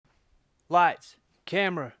Lights,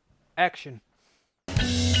 camera, action.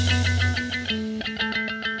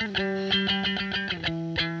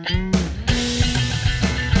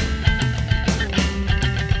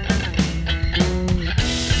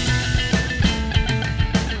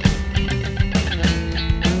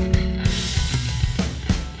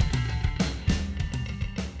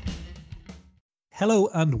 Hello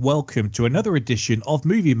and welcome to another edition of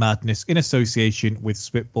Movie Madness in association with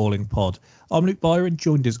Spitballing Pod. I'm Luke Byron,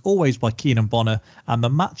 joined as always by Keenan Bonner, and the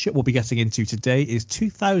matchup we'll be getting into today is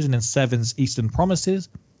 2007's Eastern Promises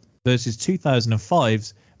versus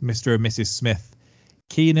 2005's Mr. and Mrs. Smith.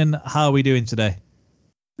 Keenan, how are we doing today?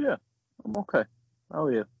 Yeah, I'm okay. How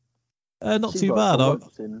are you? Not too bad.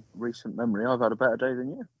 In recent memory, I've had a better day than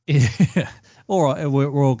you. Yeah, all right,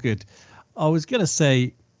 we're all good. I was going to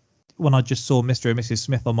say, when I just saw Mr. and Mrs.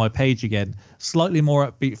 Smith on my page again, slightly more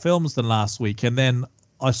upbeat films than last week, and then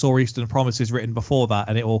I saw Eastern Promises written before that,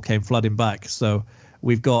 and it all came flooding back. So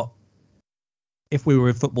we've got, if we were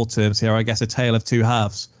in football terms here, I guess a tale of two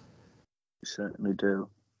halves. You certainly do.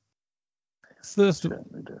 First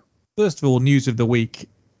of all, news of the week.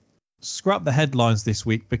 Scrap the headlines this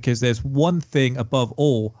week, because there's one thing above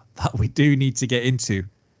all that we do need to get into.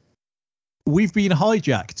 We've been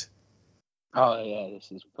hijacked. Oh yeah,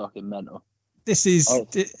 this is fucking mental. This is.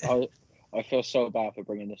 I feel so bad for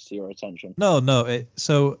bringing this to your attention. No.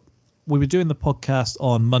 So we were doing the podcast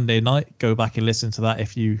on Monday night. Go back and listen to that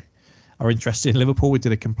if you are interested in Liverpool. We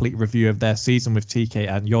did a complete review of their season with TK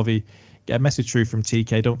and Yovi. Get a message through from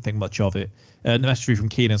TK. Don't think much of it. The message through from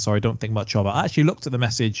Keenan. Sorry, don't think much of it. I actually looked at the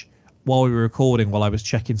message while we were recording, while I was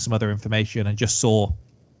checking some other information, and just saw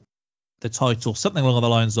the title, something along the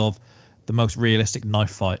lines of the most realistic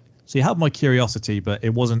knife fight. So you had my curiosity, but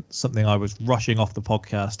it wasn't something I was rushing off the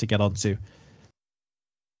podcast to get onto.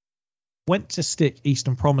 Went to stick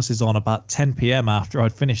Eastern Promises on about 10 p.m. after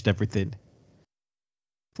I'd finished everything.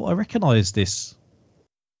 Thought I recognised this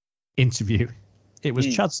interview. It was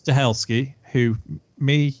Chad Stahelski, who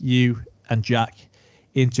me, you, and Jack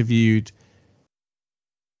interviewed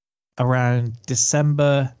around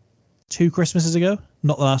December 2 Christmases ago.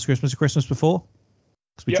 Not the last Christmas, the Christmas before.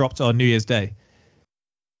 Because we dropped it on New Year's Day.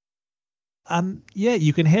 And yeah,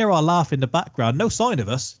 you can hear our laugh in the background. No sign of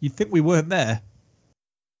us. You'd think we weren't there.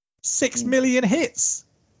 6 million hits.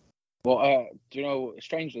 Well, do you know,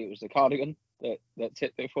 strangely, it was the cardigan that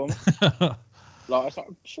tipped it for me. I was like,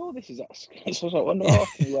 I'm sure this is us. So I was like, I wonder how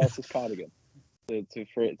often he wears this cardigan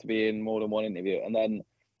for it to be in more than one interview. And then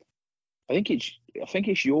I think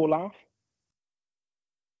it's your laugh.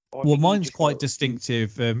 Well, mine's quite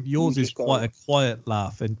distinctive. Yours is quite a quiet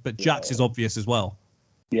laugh, but Jack's is obvious as well.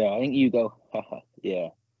 Yeah, I think you go, haha,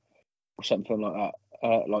 yeah, or something like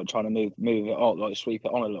that, like trying to move it on, like sweep it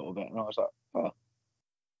on a little bit. And I was like, oh,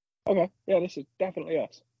 okay, yeah, this is definitely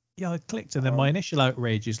us. Yeah, I clicked, and then my initial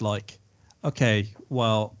outrage is like, okay,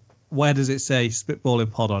 well, where does it say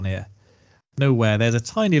Spitballing Pod on here? Nowhere. There's a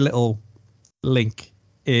tiny little link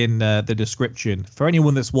in the description. For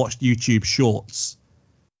anyone that's watched YouTube Shorts,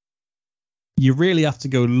 you really have to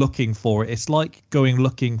go looking for it. It's like going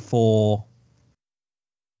looking for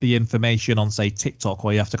the information on, say, TikTok,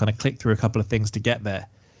 where you have to kind of click through a couple of things to get there.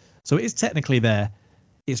 So it is technically there.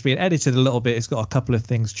 It's been edited a little bit. It's got a couple of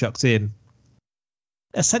things chucked in.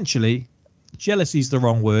 Essentially, jealousy is the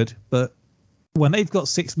wrong word, but when they've got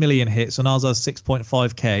 6 million hits and ours has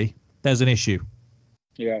 6.5k, there's an issue.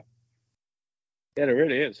 Yeah, there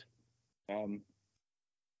really is.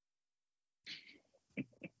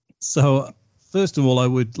 So first of all, I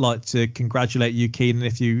would like to congratulate you, Keenan,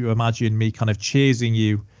 if you imagine me kind of cheersing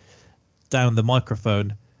you down the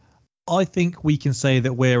microphone. I think we can say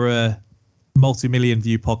that we're a multi-million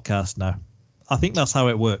view podcast now. I think that's how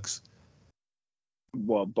it works.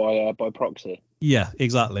 What, by proxy? Yeah,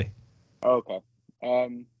 exactly. Oh, okay.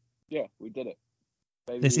 Yeah, we did it.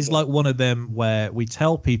 Maybe this is like one of them where we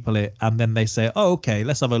tell people it and then they say, oh, okay,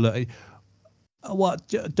 let's have a look. What?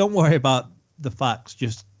 Don't worry about the facts.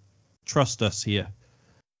 Just trust us here.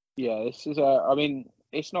 Yeah, this is I mean,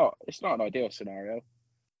 it's not an ideal scenario.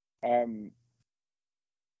 I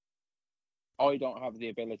don't have the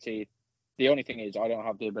ability. The only thing is, I don't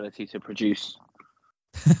have the ability to produce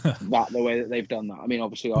that the way that they've done that. I mean,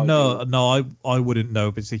 obviously, I wouldn't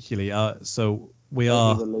know particularly. So we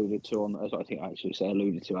are alluded to on, as I think I actually say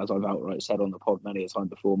alluded to, as I've outright said on the pod many a time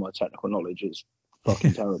before. My technical knowledge is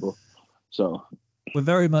fucking terrible. So we're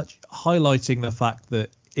very much highlighting the fact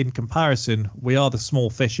that, in comparison, we are the small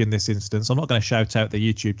fish in this instance. I'm not going to shout out the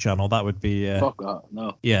YouTube channel. That would be fuck that.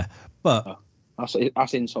 No. Yeah, but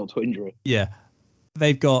that's insult to injury. Yeah,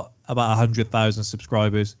 they've got about 100,000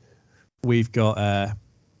 subscribers. We've got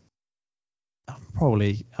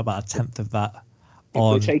probably about a tenth of that. If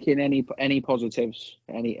we're taking any positives,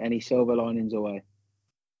 any silver linings away,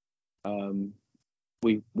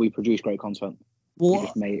 we produce great content. We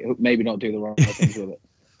just maybe not do the right things with it.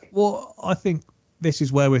 Well, I think this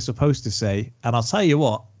is where we're supposed to say, and I'll tell you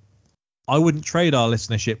what, I wouldn't trade our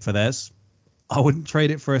listenership for theirs. I wouldn't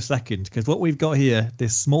trade it for a second, because what we've got here,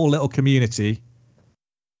 this small little community,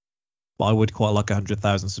 I would quite like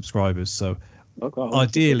 100,000 subscribers. So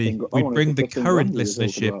ideally, we'd bring the current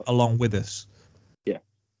listenership along with us. Yeah.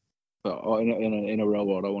 But in a real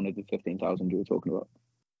world, I wanted the 15,000 you were talking about.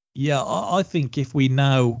 Yeah, I think if we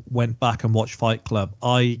now went back and watched Fight Club,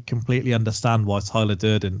 I completely understand why Tyler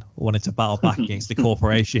Durden wanted to battle back against the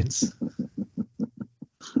corporations.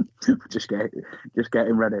 just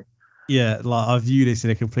getting ready. Yeah, like I view this in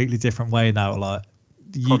a completely different way now. Like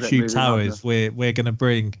the YouTube towers, we're going to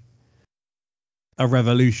bring a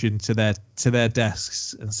revolution to their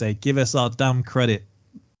desks and say, give us our damn credit,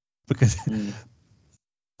 because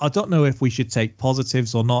I don't know if we should take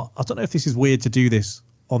positives or not. I don't know if this is weird to do this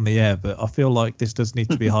on the air, but I feel like this does need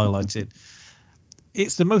to be highlighted.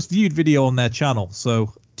 It's the most viewed video on their channel,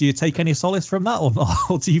 so do you take any solace from that or not?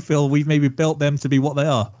 Or do you feel we've maybe built them to be what they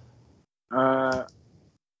are? I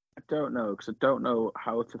don't know, because I don't know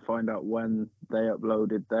how to find out when they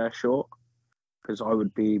uploaded their short, because I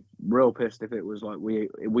would be real pissed if it was like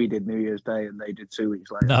we did New Year's Day and they did 2 weeks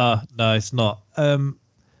later. No, it's not.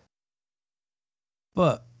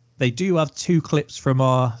 But they do have 2 clips from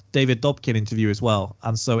our David Dobkin interview as well.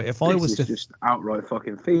 And so if I was to just outright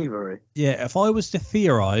fucking thievery. Yeah, if I was to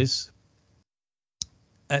theorize,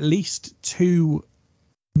 at least 2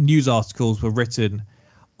 news articles were written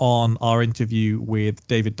on our interview with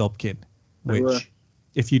David Dobkin, which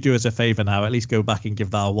if you do us a favor now, at least go back and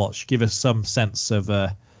give that a watch. Give us some sense of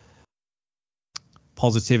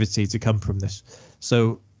positivity to come from this.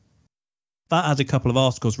 So that has a couple of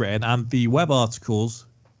articles written, and the web articles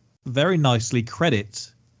very nicely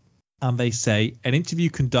credit, and they say an interview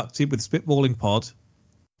conducted with Spitballing Pod.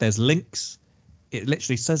 There's links. It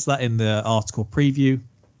literally says that in the article preview.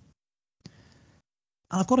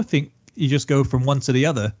 And I've got to think you just go from one to the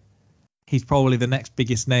other. He's probably the next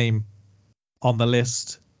biggest name on the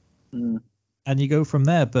list, and you go from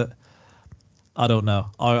there. But I don't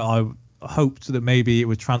know. I hoped that maybe it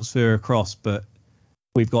would transfer across, but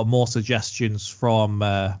we've got more suggestions from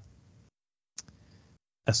a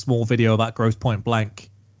small video about Grosse Pointe Blank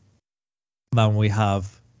than we have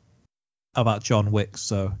about John Wick.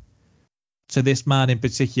 So to this man in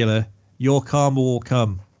particular, your karma will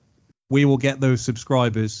come. We will get those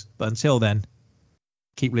subscribers. But until then,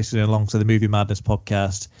 keep listening along to the Movie Madness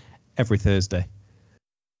podcast every Thursday.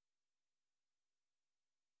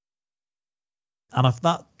 And if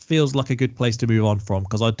that feels like a good place to move on from,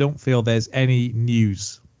 because I don't feel there's any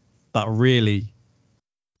news that really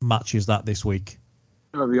matches that this week.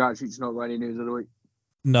 Have you actually just not got any news of the week?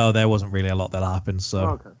 No, there wasn't really a lot that happened.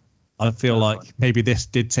 So I feel like maybe this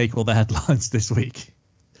did take all the headlines this week.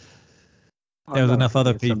 There was enough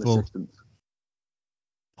other people.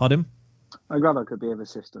 Pardon? I'm glad I could be of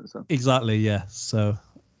assistance. Then. Exactly, yeah. So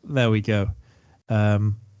there we go. But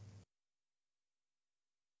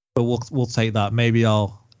we'll take that. Maybe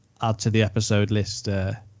I'll add to the episode list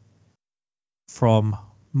from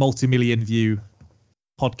multi-million view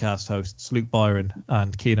podcast hosts Luke Byron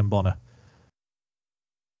and Keenan Bonner.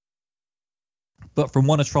 But from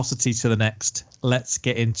one atrocity to the next, let's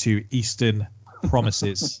get into Eastern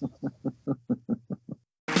Promises.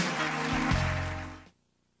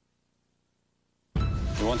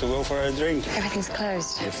 You want to go for a drink? Everything's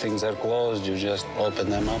closed. If things are closed, you just open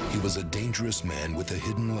them up. He was a dangerous man with a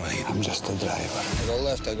hidden light. I'm just a driver. I go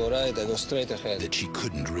left, I go right, I go straight ahead. That she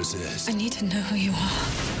couldn't resist. I need to know who you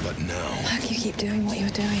are. But now... How can you keep doing what you're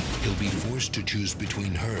doing? He'll be forced to choose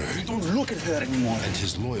between her... You don't look at her anymore. ...and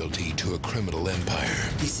his loyalty to a criminal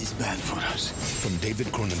empire. This is bad for us. From David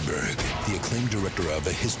Cronenberg, the acclaimed director of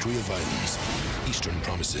A History of Violence. Eastern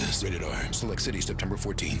Promises. Rated R. Select City, September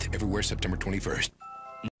 14th. Everywhere, September 21st.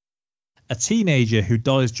 A teenager who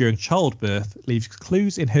dies during childbirth leaves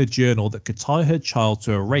clues in her journal that could tie her child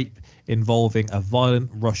to a rape involving a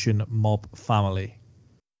violent Russian mob family.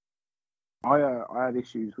 I had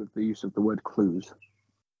issues with the use of the word clues.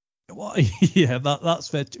 Well, yeah, that's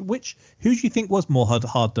fair. Who do you think was more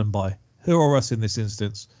hard done by? Her or us in this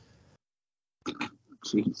instance?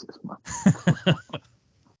 Jesus, man.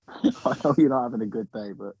 I know you're not having a good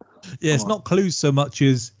day, but yeah, it's not clues so much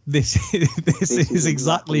as this is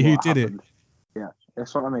exactly who did it. Yeah,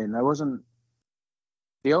 that's what I mean. There wasn't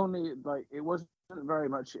the only it wasn't very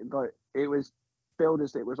much it was billed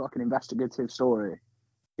as it was like an investigative story.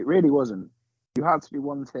 It really wasn't. You had to do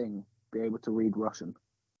one thing be able to read Russian.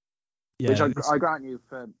 Yeah, Which I grant you,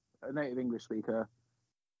 for a native English speaker,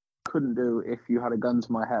 couldn't do if you had a gun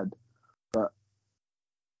to my head. But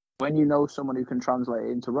when you know someone who can translate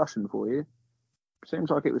it into Russian for you,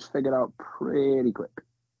 seems like it was figured out pretty quick.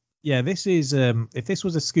 yeah, this is if this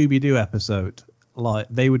was a Scooby-Doo episode, like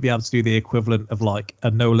they would be able to do the equivalent of like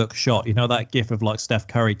a no-look shot. You know that gif of like Steph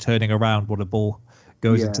Curry turning around when a ball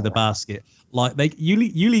goes into the basket. Like you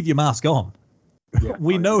leave your mask on. Yeah,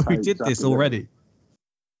 We know who did exactly this already.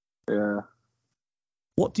 Yeah.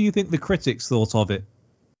 What do you think the critics thought of it?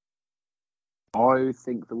 I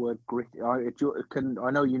think the word gritty.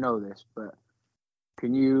 I know you know this, but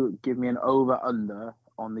can you give me an over/under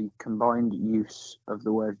on the combined use of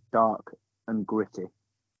the word dark and gritty?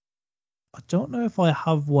 I don't know if I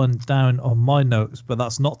have one down on my notes, but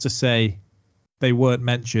that's not to say they weren't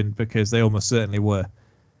mentioned, because they almost certainly were.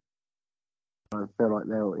 I feel like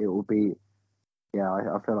it will be. Yeah,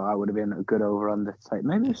 I feel like I would have been a good over/under to take.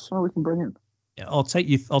 Maybe it's something we can bring in. Yeah, I'll take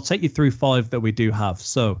you through 5 that we do have.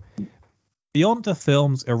 So, beyond the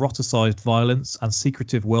film's eroticized violence and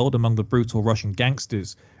secretive world among the brutal Russian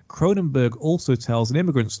gangsters, Cronenberg also tells an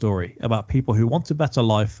immigrant story about people who want a better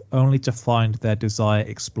life only to find their desire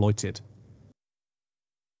exploited.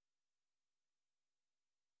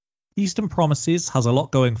 Eastern Promises has a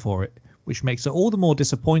lot going for it, which makes it all the more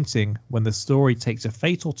disappointing when the story takes a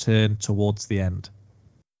fatal turn towards the end.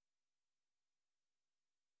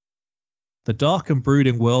 The dark and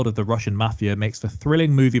brooding world of the Russian mafia makes for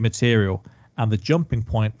thrilling movie material and the jumping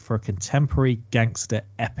point for a contemporary gangster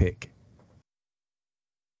epic.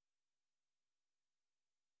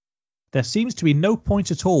 There seems to be no point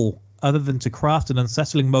at all other than to craft an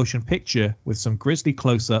unsettling motion picture with some grisly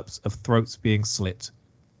close-ups of throats being slit.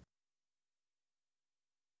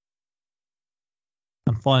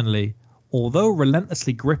 And finally, although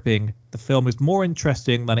relentlessly gripping, the film is more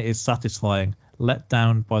interesting than it is satisfying, let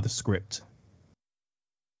down by the script.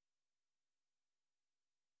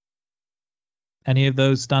 Any of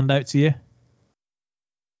those stand out to you?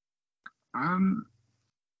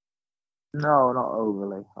 No, not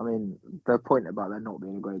overly. I mean, the point about there not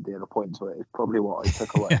being a great deal of point to it is probably what I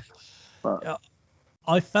took away. But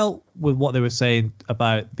I felt with what they were saying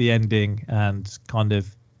about the ending and kind of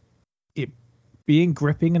it being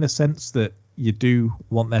gripping in a sense that you do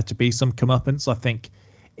want there to be some comeuppance. I think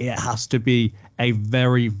it has to be a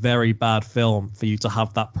very, very bad film for you to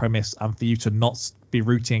have that premise and for you to not be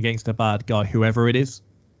rooting against a bad guy, whoever it is.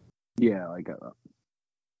 yeah, I get that.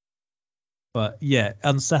 But yeah,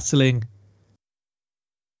 unsettling.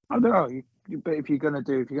 I don't know. But if you're gonna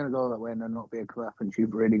go that way and then not be a comeuppance,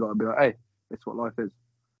 you've really got to be like, hey, that's what life is.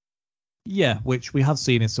 Yeah, which we have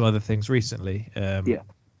seen in some other things recently. Yeah.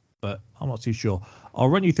 But I'm not too sure. I'll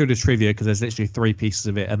run you through the trivia because there's literally 3 pieces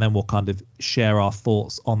of it, and then we'll kind of share our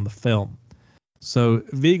thoughts on the film. So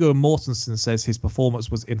Viggo Mortensen says his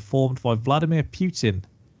performance was informed by Vladimir Putin.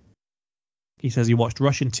 He says he watched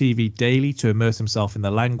Russian TV daily to immerse himself in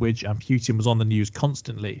the language, and Putin was on the news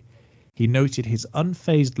constantly. He noted his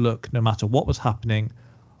unfazed look no matter what was happening,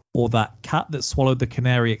 or that cat that swallowed the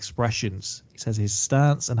canary expressions. He says his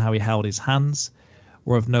stance and how he held his hands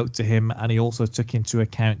were of note to him, and he also took into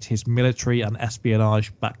account his military and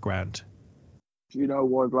espionage background. Do you know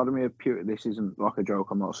why Vladimir Putin? This isn't like a joke.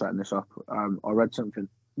 I'm not setting this up. I read something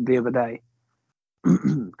the other day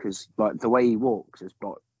because like the way he walks is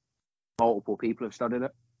like multiple people have studied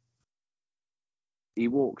it. He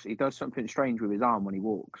does something strange with his arm when he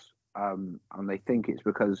walks, and they think it's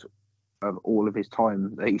because of all of his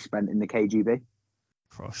time that he spent in the KGB.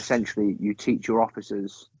 Essentially, you teach your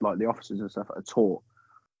officers, like the officers and stuff, are taught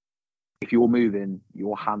if you're moving,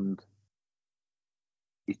 your hand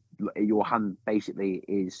basically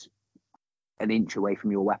is an inch away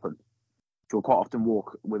from your weapon. So he'll quite often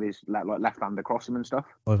walk with his left hand across him and stuff.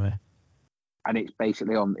 Okay. And it's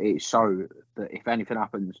basically it's so that if anything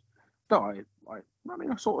happens, I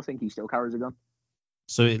sort of think he still carries a gun.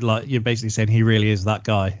 So you're basically saying he really is that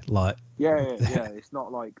guy, like. Yeah. It's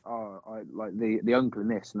not like like the uncle in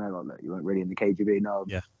this, and they're like, look, you weren't really in the KGB. No,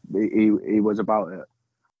 yeah, he was about it.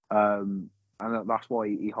 And that's why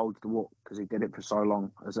he holds the walk, because he did it for so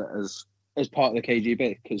long as part of the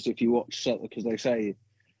KGB. Because if you watch, because they say,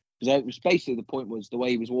 because it was basically the point was the way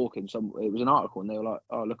he was walking. It was an article, and they were like,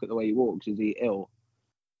 oh, look at the way he walks. Is he ill?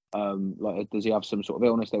 Like, does he have some sort of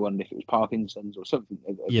illness? They wondered if it was Parkinson's or something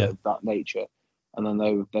of that nature. And then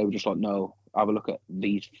they were just like, no, have a look at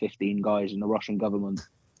these 15 guys in the Russian government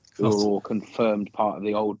who are all confirmed part of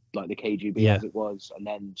the old, like the KGB as it was, and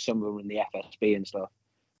then some of them in the FSB and stuff.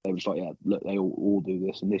 They were just like, yeah, look, they all do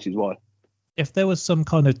this, and this is why. If there was some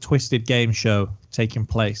kind of twisted game show taking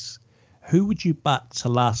place, who would you back to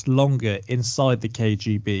last longer inside the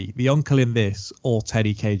KGB? The uncle in this or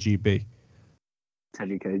Teddy KGB?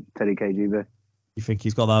 Teddy KGB. You think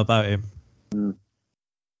he's got that about him?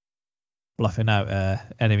 Bluffing out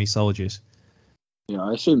enemy soldiers. Yeah,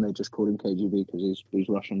 I assume they just called him KGB because he's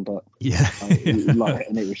Russian, but Yeah.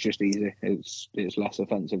 and it was just easy. It's less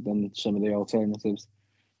offensive than some of the alternatives.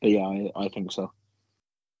 But yeah, I think so.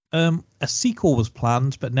 A sequel was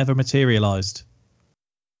planned but never materialized.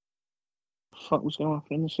 What was going to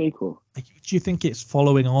happen in the sequel? Do you think it's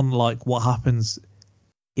following on like what happens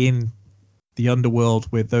in the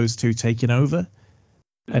underworld with those two taking over?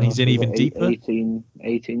 And he's in even deeper? 18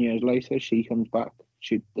 years later, she comes back.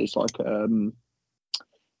 It's like, I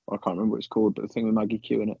can't remember what it's called, but the thing with Maggie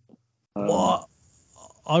Q in it. What?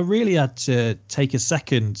 I really had to take a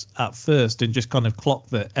second at first and just kind of clock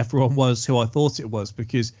that everyone was who I thought it was,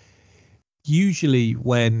 because usually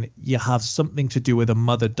when you have something to do with a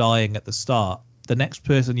mother dying at the start, the next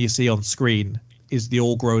person you see on screen is the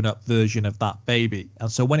all grown up version of that baby.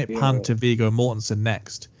 And so when it panned to Viggo Mortensen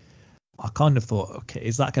next, I kind of thought, okay,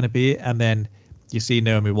 is that going to be it? And then you see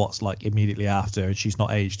Naomi Watts like immediately after, and she's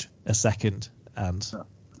not aged a second, and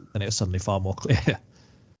then it was suddenly far more clear.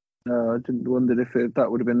 No, I didn't wonder if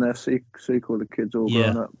that would have been their sequel. The kid's all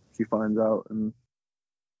grown up. She finds out and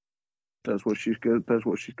does what she's going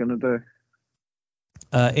to do.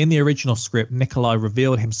 In the original script, Nikolai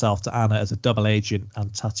revealed himself to Anna as a double agent,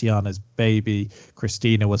 and Tatiana's baby,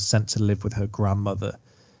 Christina, was sent to live with her grandmother.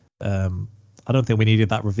 I don't think we needed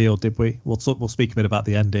that reveal, did we? We'll speak a bit about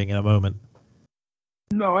the ending in a moment.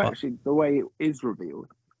 No, actually, the way it is revealed,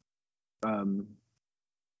 I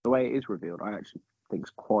actually think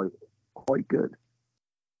is quite good.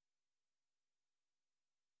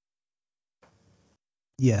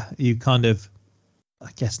 Yeah, you kind of,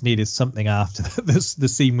 I guess, needed something after the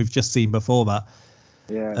scene we've just seen before that.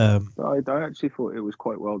 Yeah, I actually thought it was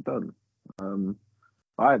quite well done.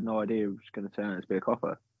 I had no idea it was going to turn out to be a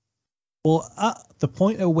copper. Well, at the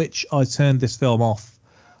point at which I turned this film off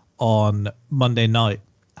on Monday night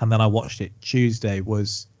and then I watched it Tuesday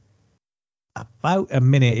was about a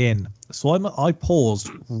minute in. So I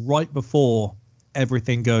paused right before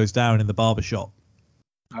everything goes down in the barbershop.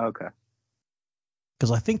 Okay.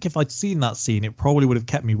 Because I think if I'd seen that scene, it probably would have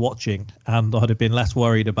kept me watching, and I'd have been less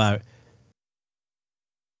worried about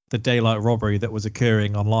the daylight robbery that was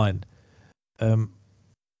occurring online.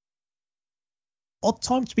 Odd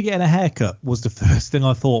time to be getting a haircut was the first thing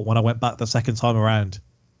I thought when I went back the second time around.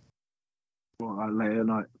 Well, late at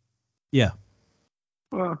night. Yeah.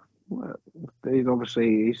 Well, he's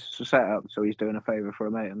set up, so he's doing a favour for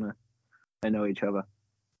a mate, and they know each other.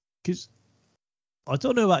 Because I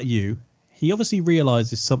don't know about you, he obviously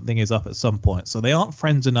realises something is up at some point, so they aren't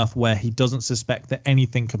friends enough where he doesn't suspect that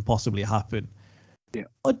anything can possibly happen. Yeah.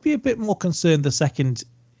 I'd be a bit more concerned the second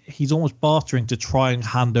he's almost bartering to try and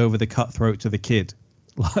hand over the cutthroat to the kid.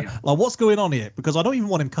 Like what's going on here? Because I don't even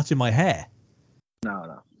want him cutting my hair.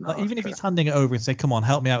 No. Like, even if he's handing it over and say, come on,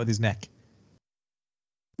 help me out with his neck.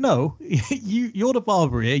 No, you're the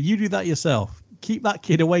barber here. You do that yourself. Keep that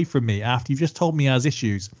kid away from me after you've just told me he has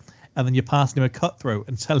issues, and then you're passing him a cutthroat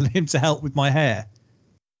and telling him to help with my hair.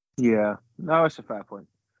 Yeah, no, it's a fair point.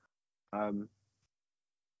 Yeah,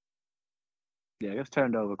 it gets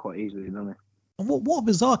turned over quite easily, doesn't it? And what a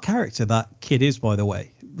bizarre character that kid is, by the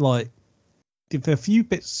way. Like, the few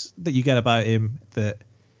bits that you get about him, that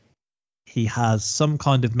he has some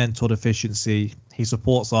kind of mental deficiency. He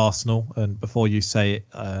supports Arsenal, and before you say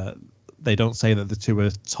it, they don't say that the two are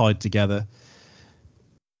tied together.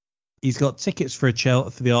 He's got tickets for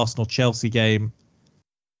the Arsenal-Chelsea game.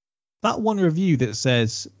 That one review that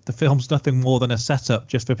says the film's nothing more than a setup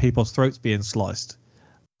just for people's throats being sliced.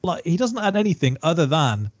 Like, he doesn't add anything other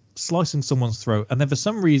than slicing someone's throat, and then for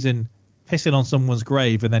some reason pissing on someone's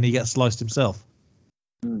grave, and then he gets sliced himself.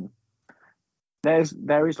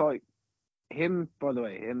 There is like him, by the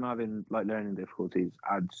way, him having like learning difficulties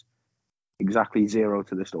adds exactly zero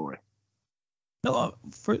to the story. No,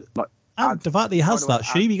 the fact that he by has the way, that,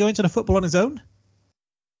 should he be going to the football on his own?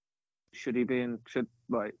 Should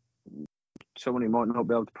like someone who might not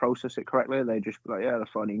be able to process it correctly, they just be like, yeah,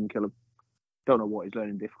 that's fine, he can kill him. Don't know what his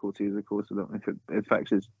learning difficulty is, of course. I don't know if it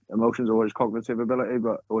affects his emotions or his cognitive ability,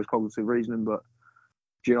 or his cognitive reasoning. But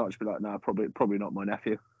do you not just be like, nah, probably not my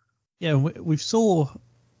nephew? Yeah, we've saw.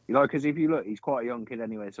 You know, because if you look, he's quite a young kid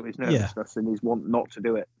anyway, so his nervousness and his want not to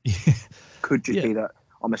do it could just be that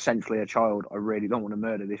I'm essentially a child. I really don't want to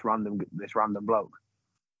murder this random bloke.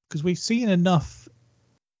 Because we've seen enough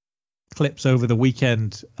clips over the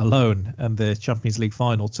weekend alone and the Champions League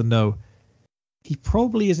final to know he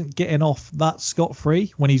probably isn't getting off that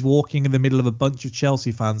scot-free when he's walking in the middle of a bunch of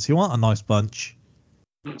Chelsea fans who aren't a nice bunch,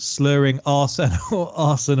 slurring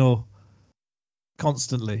Arsenal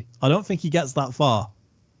constantly. I don't think he gets that far.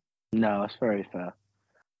 No, that's very fair.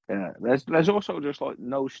 Yeah, there's also just like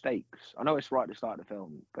no stakes. I know it's right at the start of the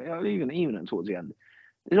film, but even towards the end,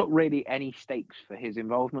 there's not really any stakes for his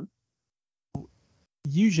involvement.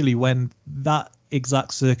 Usually when that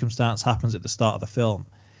exact circumstance happens at the start of the film,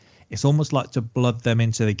 it's almost like to blood them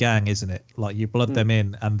into the gang, isn't it? Like you blood them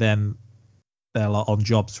in and then they're like on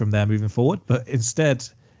jobs from there moving forward. But instead,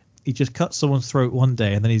 he just cuts someone's throat one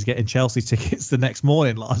day and then he's getting Chelsea tickets the next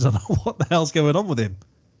morning. Like, I don't know what the hell's going on with him.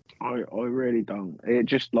 I really don't. It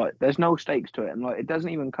just like there's no stakes to it, and like it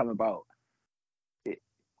doesn't even come about. I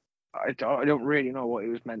don't really know what it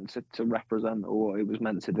was meant to represent or what it was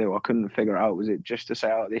meant to do. I couldn't figure it out. Was it just to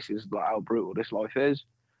say, "Oh, this is like how brutal this life is,"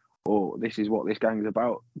 or "This is what this gang's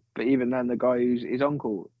about"? But even then, the guy who's his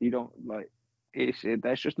uncle, you don't like.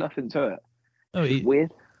 There's just nothing to it. No, it's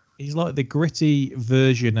weird. He's like the gritty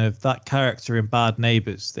version of that character in Bad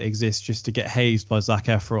Neighbours that exists just to get hazed by Zac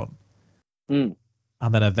Efron.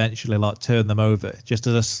 And then eventually like turn them over just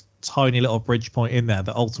as a tiny little bridge point in there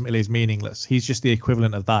that ultimately is meaningless. He's just the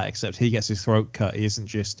equivalent of that, except he gets his throat cut. He isn't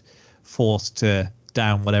just forced to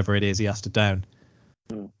down whatever it is he has to down.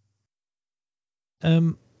 It's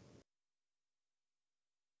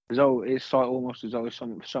like almost as though it's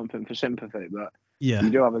something for sympathy, but yeah, you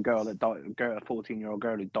do have a girl that died, a 14-year-old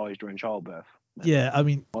girl who dies during childbirth. Yeah, I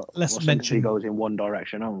mean, let's mention he goes in one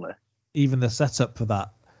direction only. Even the setup for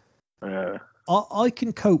that. I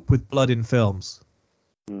can cope with blood in films.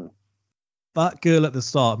 That girl at the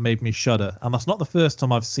start made me shudder, and that's not the first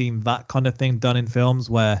time I've seen that kind of thing done in films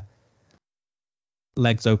where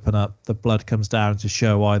legs open up, the blood comes down to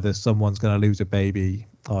show either someone's going to lose a baby,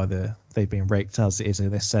 either they've been raped, as it is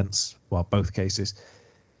in this sense. Well, both cases.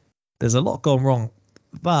 There's a lot gone wrong.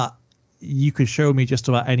 That you could show me just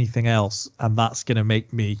about anything else, and that's going to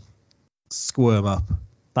make me squirm up.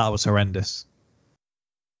 That was horrendous.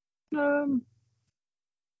 I'm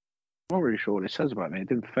not really sure what it says about me. It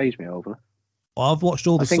didn't faze me over. Well, I've watched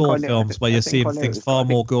all the Saw films where you're seeing things far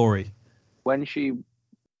more gory. When she,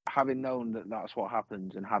 having known that that's what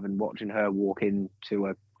happens and watching her walk into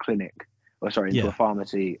a clinic, into a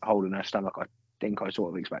pharmacy holding her stomach, I think I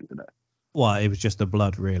sort of expected it. Well, it was just the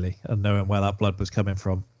blood, really, and knowing where that blood was coming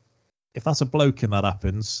from. If that's a bloke and that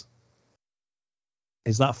happens,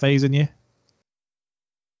 is that phasing you?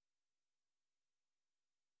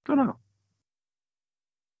 Don't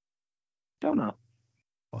know.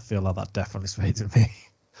 I feel like that definitely is phasing me.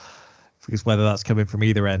 Because whether that's coming from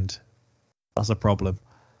either end, that's a problem.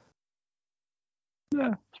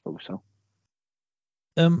 Yeah, I suppose so.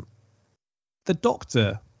 The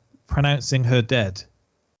doctor pronouncing her dead.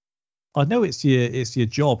 I know it's your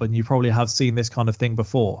job, and you probably have seen this kind of thing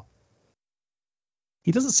before.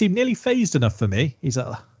 He doesn't seem nearly phased enough for me. He's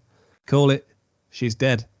like, call it, she's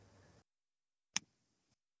dead.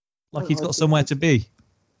 Like he's got somewhere to be.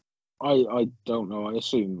 I don't know. I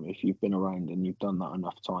assume if you've been around and you've done that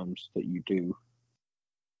enough times that you do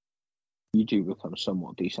become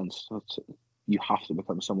somewhat desensitized. You have to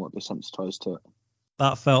become somewhat desensitized to it.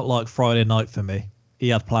 That felt like Friday night for me. He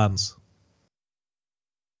had plans.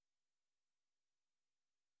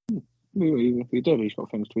 Even if he did, he's got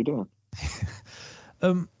things to be doing.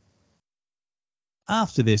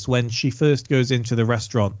 After this, when she first goes into the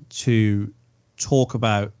restaurant to talk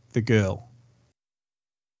about the girl,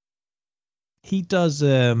 he does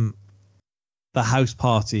the house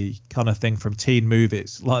party kind of thing from teen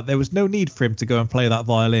movies. Like, there was no need for him to go and play that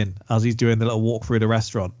violin as he's doing the little walk through the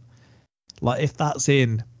restaurant. Like, if that's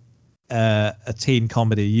in a teen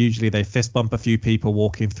comedy, usually they fist bump a few people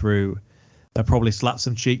walking through. They'll probably slap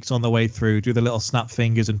some cheeks on the way through, do the little snap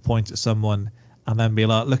fingers and point at someone, and then be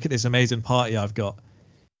like, look at this amazing party I've got.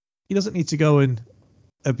 He doesn't need to go and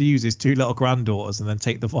abuse his two little granddaughters and then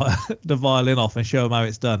take the violin off and show them how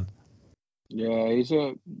it's done. Yeah, he's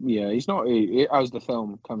not. As the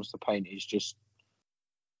film comes to paint, he's just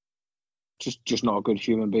not a good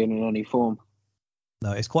human being in any form.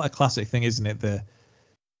 No, it's quite a classic thing, isn't it? The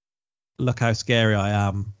look how scary I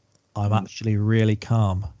am. I'm actually really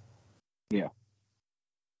calm. Yeah.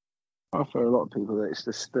 For a lot of people, it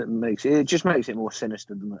just makes it more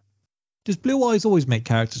sinister, doesn't it? Does Blue Eyes always make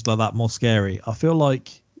characters like that more scary? I feel like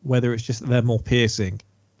whether it's just that they're more piercing,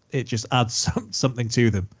 it just adds something to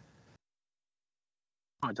them.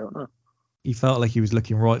 I don't know. He felt like he was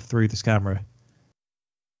looking right through this camera.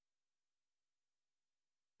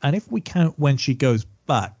 And if we count when she goes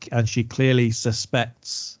back and she clearly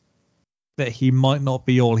suspects that he might not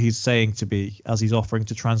be all he's saying to be as he's offering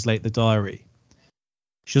to translate the diary,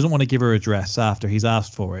 She doesn't want to give her address after he's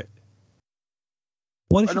asked for it.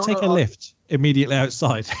 Why don't you take a lift immediately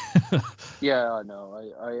outside? Yeah, I know.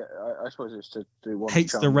 I suppose it's to do one.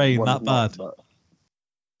 Hates the rain that bad. But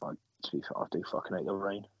to be fair, I do fucking hate the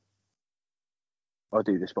rain. I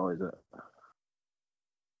do despise it.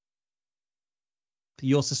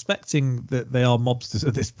 You're suspecting that they are mobsters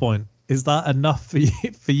at this point. Is that enough for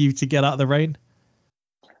you to get out of the rain?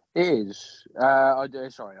 It is. I do.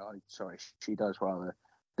 Sorry. She does rather.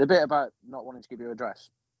 The bit about not wanting to give you an address.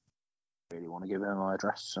 I really want to give her my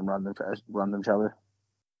address and random shower.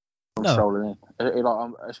 I'm strolling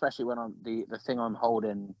in. Especially when the thing I'm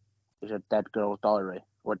holding is a dead girl's diary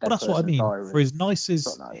or a dead that's what I mean. Diary. For as nice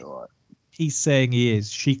as he's saying he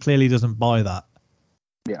is, she clearly doesn't buy that.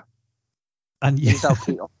 Yeah. And I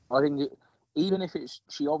think even if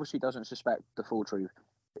she obviously doesn't suspect the full truth.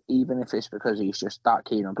 Even if it's because he's just that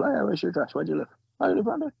keen on playing, where's your address? Where do you live? I live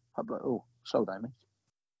around here. I'm like, oh, so damn.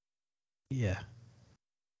 Yeah.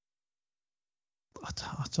 I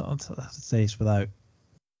don't have to say this without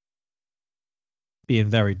being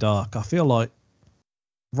very dark. I feel like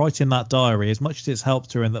writing that diary, as much as it's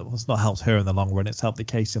helped her it's not helped her in the long run, it's helped the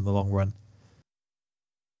case in the long run.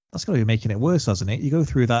 That's got to be making it worse, hasn't it? You go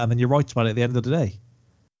through that and then you write about it at the end of the day.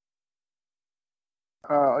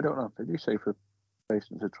 I don't know. They do say for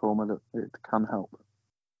patients of trauma that it can help.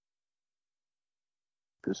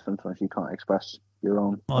 Because sometimes you can't express your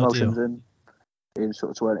own emotions in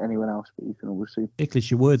sort of way anyone else, but you can always see. Particularly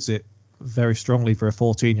she words it very strongly for a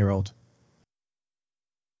 14-year-old.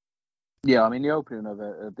 Yeah, I mean the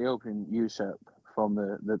opening USEP from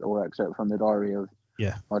or excerpt from the diary of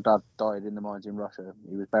my dad died in the mines in Russia.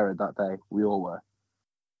 He was buried that day. We all were.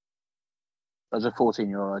 As a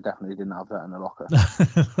 14-year-old, I definitely didn't have that in the locker.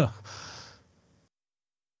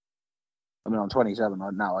 I mean, I'm 27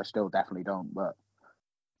 now. I still definitely don't, but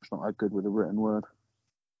it's not that good with a written word.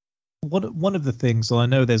 One of the things, I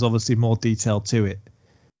know there's obviously more detail to it.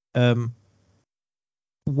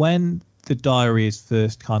 When the diary is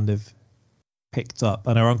first kind of picked up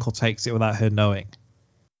and her uncle takes it without her knowing,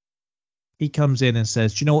 he comes in and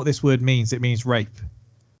says, do you know what this word means? It means rape.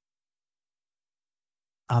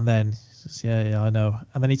 And then he says, yeah, I know.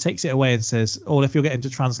 And then he takes it away and says, oh, if you're getting to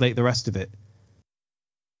translate the rest of it.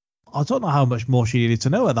 I don't know how much more she needed to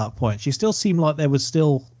know at that point. She still seemed like there was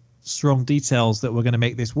still strong details that were going to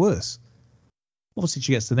make this worse. Obviously,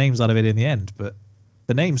 she gets the names out of it in the end, but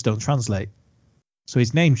the names don't translate. So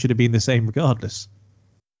his name should have been the same regardless.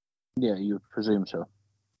 Yeah, you would presume so.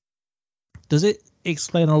 Does it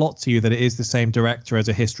explain a lot to you that it is the same director as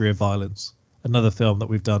A History of Violence, another film that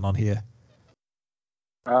we've done on here?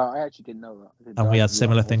 I actually didn't know that. And we had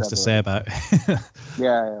similar things to say about it.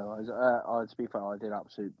 To be fair, I did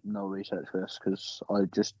absolutely no research for this because I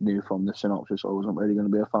just knew from the synopsis I wasn't really going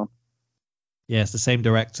to be a fan. Yeah, it's the same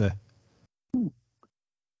director.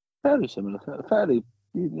 Fairly similar. Totally.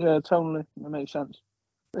 It makes sense.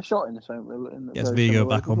 They're shot in the same. Gets Vigo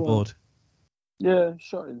back on board. Yeah,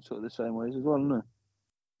 shot in sort of the same ways as well, isn't it?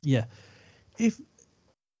 Yeah. If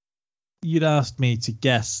you'd asked me to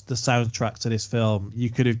guess the soundtrack to this film, you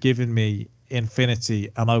could have given me Infinity,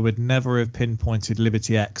 and I would never have pinpointed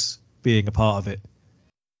Liberty X being a part of it.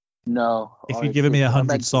 No. If you'd given me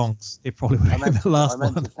 100 songs, it probably would have been the last one.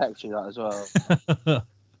 I meant to text you that as well. I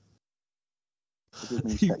did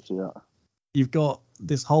mean to text you that. You've got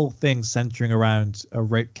this whole thing centering around a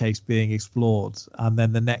rape case being explored, and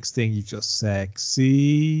then the next thing you just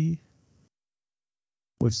sexy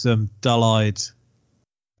with some dull-eyed,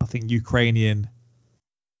 I think, Ukrainian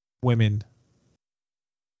women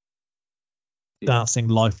dancing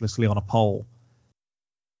lifelessly on a pole.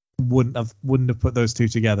 Wouldn't have put those two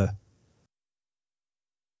together.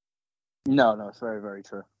 No, it's very, very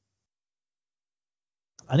true.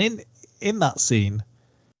 And in that scene,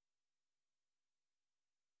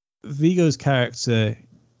 Vigo's character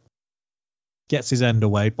gets his end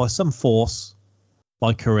away by some force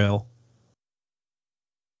by Kirill.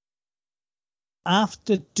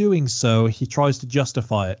 After doing so, he tries to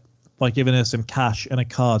justify it by giving her some cash and a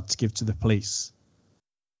card to give to the police.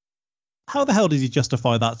 How the hell did he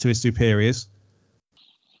justify that to his superiors?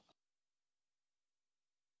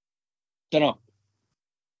 Don't know.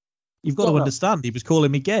 You've got to understand, he was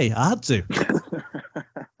calling me gay. I had to.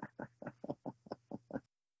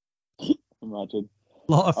 Imagine.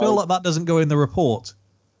 I feel like that doesn't go in the report.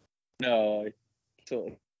 No, I sort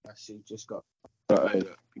of actually just got. You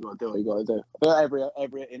got to do what you got to do. But every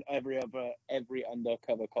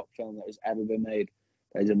undercover cop film that has ever been made,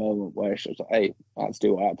 there's a moment where it's just like, hey, I had to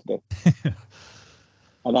do what I had to do.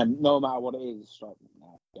 And then no matter what it is, it's like,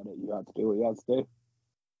 no, you had to do what you had to do.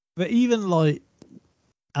 But even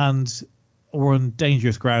and we're on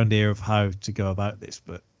dangerous ground here of how to go about this,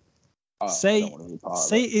 but I say don't wanna be part of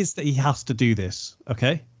say it. it is that he has to do this,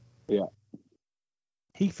 okay? Yeah.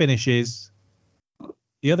 He finishes.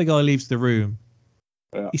 The other guy leaves the room.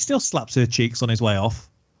 Yeah. He still slaps her cheeks on his way off.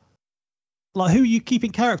 Like, who are you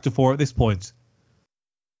keeping character for at this point?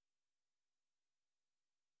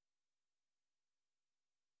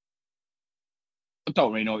 I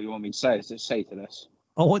don't really know what you want me to say to this.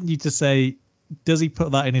 I want you to say, does he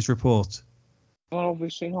put that in his report? Well,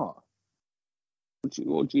 obviously not.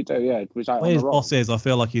 What do you do? Yeah, was that Where on his the wrong? boss is, I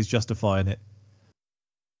feel like he's justifying it.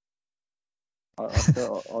 I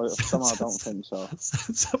somehow don't think so.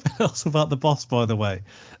 Something else about the boss, by the way.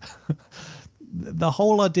 The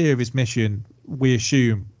whole idea of his mission, we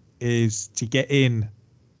assume, is to get in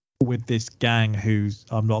with this gang who's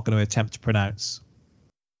I'm not going to attempt to pronounce.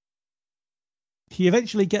 He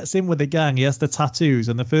eventually gets in with the gang. He has the tattoos,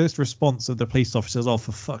 and the first response of the police officers, "Oh,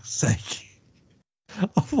 for fuck's sake!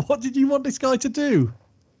 What did you want this guy to do?"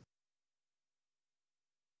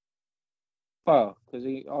 Well, does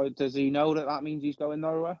he know that means he's going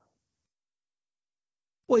nowhere?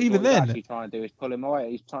 Well, even What he's then, actually trying to do is pull him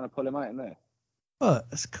away. He's trying to pull him out in there. but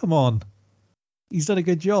come on, he's done a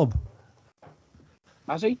good job.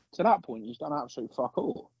 Has he? To that point, he's done absolute fuck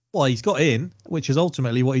all. Well, he's got in, which is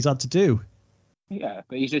ultimately what he's had to do. Yeah,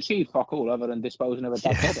 but he's achieved fuck all other than disposing of a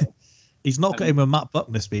dead Yeah. body. He's not got him with Matt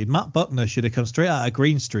Buckner speed. Matt Buckner should have come straight out of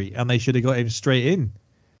Green Street, and they should have got him straight in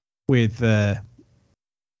with the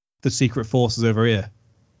secret forces over here.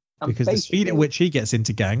 And Because the speed at basically, which he gets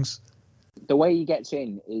into gangs, the way he gets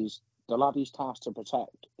in is the lad he's tasked to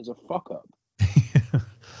protect is a fuck up.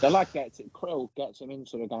 The lad Krill gets him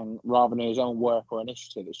into the gang rather than his own work or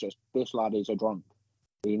initiative. It's just, this lad is a drunk.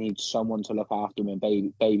 He needs someone to look after him and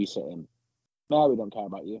babysit him. No, we don't care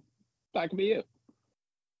about you. That can be you.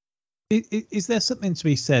 is there something to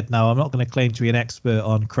be said now? I'm not going to claim to be an expert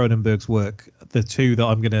on Cronenberg's work. The two that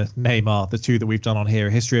I'm going to name are the two that we've done on here: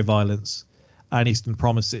 A History of Violence and Eastern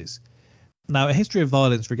Promises. Now, A History of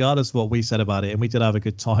Violence, regardless of what we said about it, and we did have a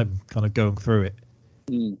good time kind of going through it.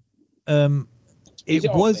 Is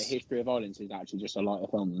It it was The History of Violence is actually just a lighter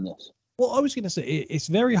film than this. well, I was going to say it's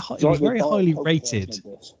very high. It was very highly rated.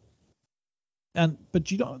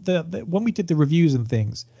 But you know, when we did the reviews and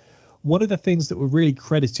things, one of the things that were really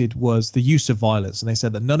credited was the use of violence, and they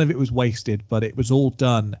said that none of it was wasted, but it was all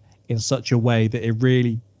done in such a way that it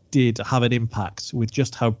really did have an impact with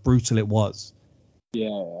just how brutal it was. Yeah,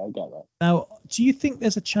 I get that. Now, do you think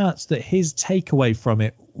there's a chance that his takeaway from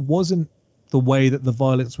it wasn't the way that the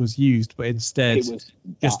violence was used, but instead It was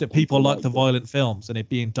just that people like the liked it. violent films and it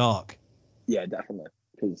being dark? Yeah, definitely.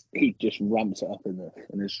 Because he just ramps it up in there,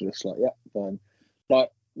 and it's just like, yeah, fine.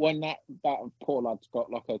 Like when that poor lad's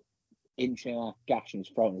got like a inch and a half gash in his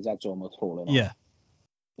throat, and his head's almost falling off. Yeah.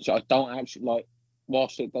 So I don't actually like.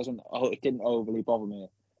 Whilst it didn't overly bother me.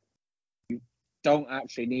 You don't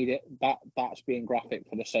actually need it. That's being graphic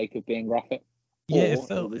for the sake of being graphic. Yeah,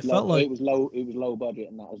 Or it felt like it was low budget,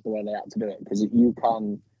 and that was the way they had to do it. Because you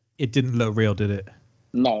can. it didn't look real, did it?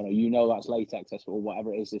 No, you know that's latex or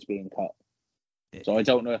whatever it is that's being cut. So I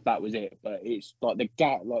don't know if that was it, but it's like the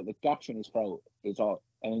gash in his throat is like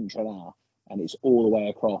an inch and a half, and it's all the way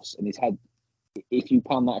across. And his head, if you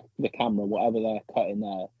pan the camera, whatever they're cutting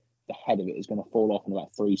there, the head of it is going to fall off in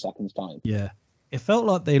about 3 seconds time. Yeah. It felt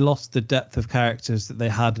like they lost the depth of characters that they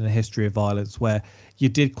had in A History of Violence, where you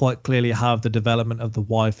did quite clearly have the development of the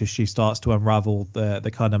wife as she starts to unravel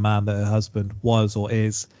the kind of man that her husband was or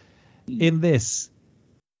is. In this,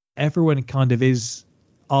 everyone kind of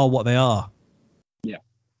are what they are. Yeah.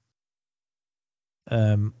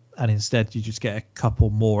 And instead you just get a couple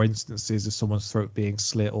more instances of someone's throat being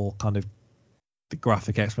slit, or kind of the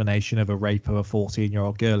graphic explanation of a rape of a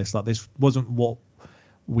 14-year-old girl. It's like, this wasn't what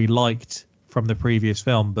we liked from the previous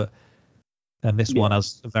film, and this one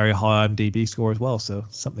has a very high IMDb score as well, so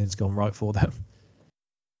something's gone right for them.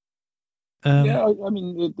 I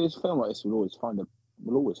mean, this film like this will always find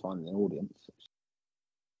an audience.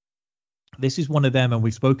 This is one of them, and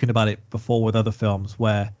we've spoken about it before with other films,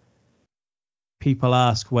 where people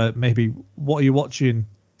ask, well, maybe, what are you watching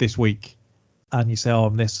this week? And you say, oh,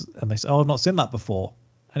 I'm this, and they say, oh, I've not seen that before.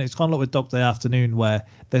 And it's kind of like with Dog Day Afternoon, where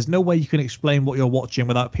there's no way you can explain what you're watching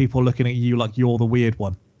without people looking at you like you're the weird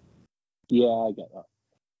one. Yeah, I get that.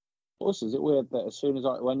 Also, is it weird that as soon as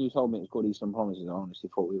when you told me it was called Eastern Promises, I honestly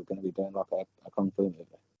thought we were going to be doing like a kung fu movie.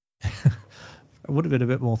 It would have been a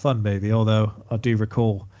bit more fun, maybe, although I do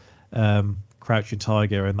recall Crouching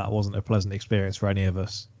Tiger, and that wasn't a pleasant experience for any of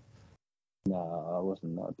us. No, I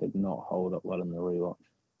wasn't. That did not hold up well in the rewatch.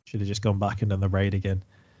 Should have just gone back and done the Raid again.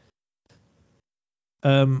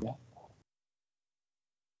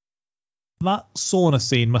 That sauna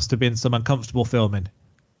scene must have been some uncomfortable filming.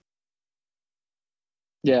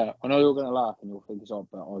 Yeah, I know you're going to laugh and you'll think it's odd,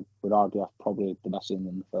 but I would argue that's probably the best scene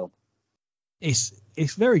in the film.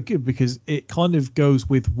 It's very good because it kind of goes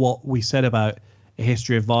with what we said about A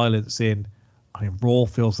History of Violence in, I mean, raw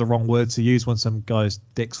feels the wrong word to use when some guy's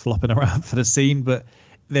dick's flopping around for the scene, but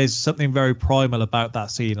there's something very primal about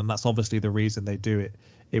that scene, and that's obviously the reason they do it.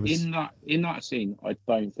 It was in that scene, I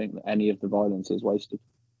don't think that any of the violence is wasted.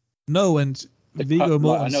 No, and Viggo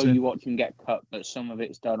Mortensen. I know you watch him get cut, but some of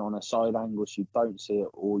it's done on a side angle, so you don't see it,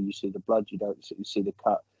 or you see the blood, you don't see the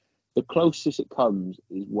cut. The closest it comes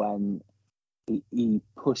is when he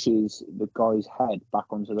pushes the guy's head back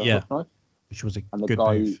onto the hook knife, which was a and the good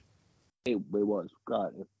guy, move. It was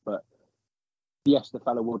great, but yes, the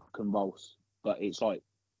fella would convulse, but it's like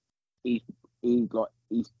he's hitting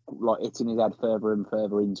his head further and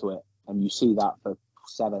further into it, and you see that for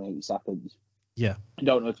 7-8 seconds. Yeah, I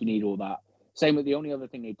don't know if you need all that. Same with the only other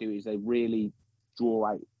thing they do is they really draw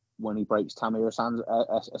out when he breaks Tamir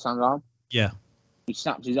Hassan's arm. Yeah, he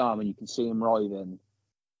snaps his arm and you can see him writhing.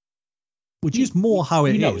 Which is more how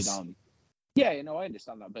it is. His arm. Yeah, I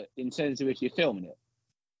understand that, but in terms of if you're filming it,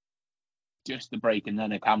 just the break and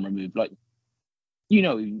then a camera move, like you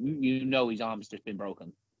know his arm's just been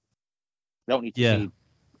broken. You don't need to see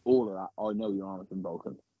all of that. I know your arm's been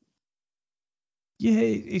broken. Yeah,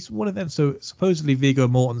 it's one of them. So supposedly Viggo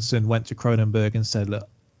Mortensen went to Cronenberg and said, look,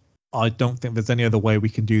 I don't think there's any other way we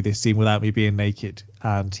can do this scene without me being naked.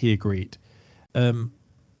 And he agreed. And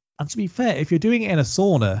to be fair, if you're doing it in a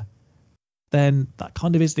sauna, then that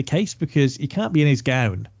kind of is the case, because he can't be in his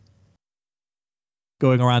gown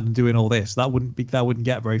going around and doing all this. That wouldn't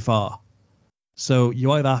get very far. So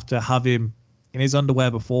you either have to have him in his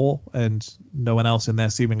underwear before, and no one else in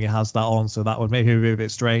there seemingly has that on, so that would make him a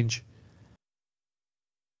bit strange.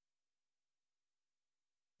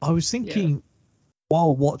 I was thinking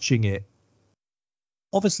while watching it,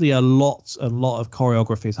 obviously a lot of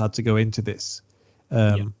choreography had to go into this.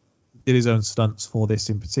 Did his own stunts for this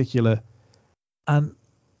in particular. And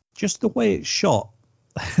just the way it's shot,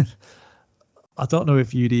 I don't know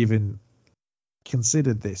if you'd even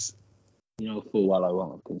considered this. Full well I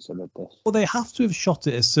won't have considered this. Well, they have to have shot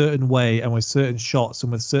it a certain way and with certain shots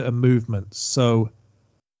and with certain movements. So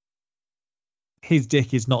his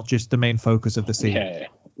dick is not just the main focus of the scene. Yeah.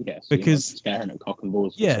 So because staring at cock and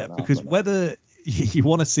balls. Yeah, because whether you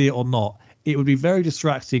want to see it or not, it would be very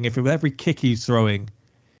distracting if with every kick he's throwing,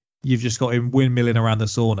 you've just got him windmilling around the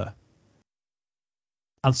sauna.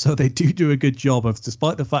 And so they do a good job of,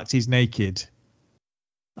 despite the fact he's naked,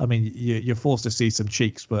 I mean, you're forced to see some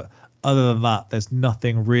cheeks, but other than that, there's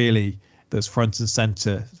nothing really that's front and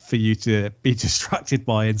center for you to be distracted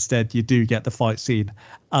by. Instead, you do get the fight scene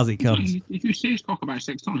as it comes. Did you see his cock about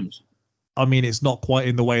 6 times? I mean, it's not quite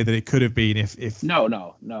in the way that it could have been if.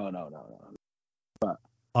 No. But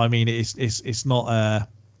I mean, it's not a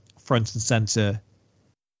front and center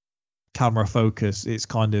camera focus. It's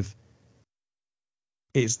kind of.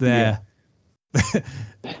 It's there. Yeah.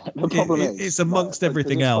 The problem is it's amongst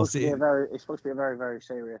everything else. It's supposed to be a very, very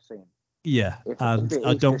serious scene. Yeah, if I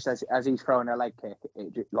don't. Just as he's throwing a leg kick,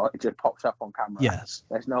 it just pops up on camera. Yes.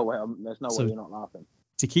 There's no way you're not laughing.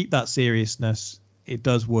 To keep that seriousness, it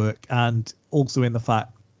does work, and also in the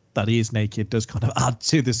fact that he is naked does kind of add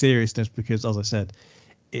to the seriousness, because, as I said,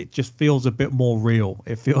 it just feels a bit more real.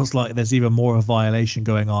 It feels like there's even more of a violation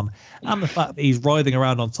going on, and the fact that he's writhing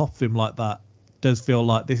around on top of him like that does feel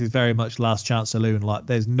like this is very much Last Chance Saloon. Like,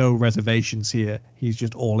 there's no reservations here. He's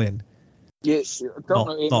just all in. Yes,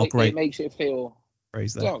 it makes it feel.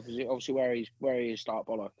 Yeah, obviously where he is start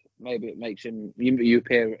bollock. Maybe it makes him you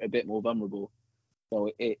appear a bit more vulnerable. So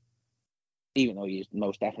it, even though he's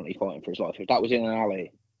most definitely fighting for his life, if that was in an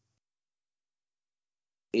alley,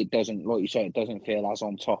 it doesn't, like you say, it doesn't feel as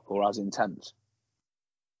on top or as intense.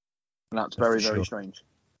 And that's very, very strange.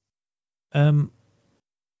 Mr.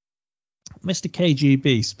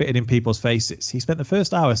 KGB spitting in people's faces. He spent the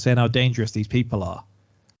first hour saying how dangerous these people are.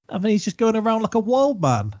 I mean, he's just going around like a wild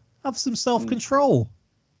man. Have some self-control.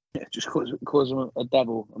 Yeah, just calls him a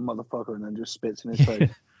devil, a motherfucker, and then just spits in his face.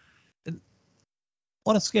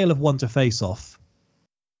 On a scale of 1 to Face Off,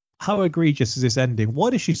 how egregious is this ending? Why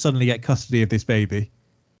does she suddenly get custody of this baby?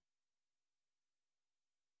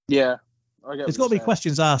 Yeah. There's got to be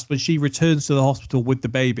questions asked when she returns to the hospital with the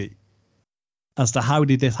baby as to how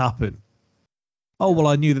did this happen. Oh, well,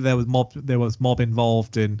 I knew that there was mob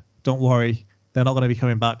involved, and don't worry, they're not going to be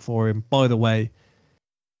coming back for him. By the way,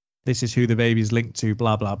 this is who the baby's linked to,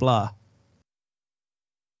 blah, blah, blah.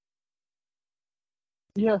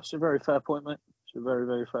 Yeah, it's a very fair point, mate. It's a very,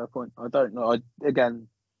 very fair point. I don't know. Again,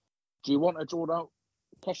 do you want a drawn out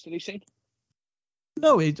custody scene?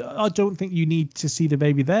 No, I don't think you need to see the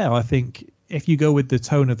baby there. I think if you go with the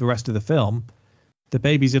tone of the rest of the film, the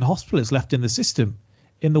baby's in hospital. It's left in the system.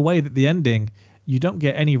 In the way that the ending, you don't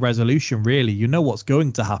get any resolution, really. You know what's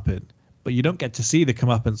going to happen, but you don't get to see the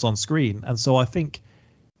comeuppance on screen. And so I think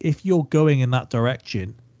if you're going in that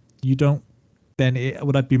direction, you don't, then it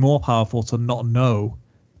would be more powerful to not know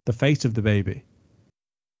the fate of the baby.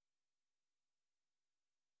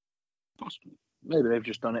 Possibly. Maybe they've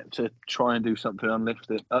just done it to try and do something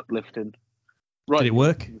uplifting. Right. Did it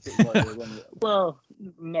work? Well,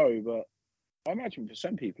 no, but I imagine for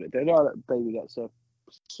some people it did. That baby gets a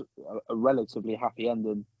relatively happy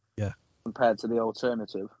ending. Yeah. Compared to the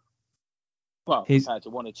alternative. Well, compared to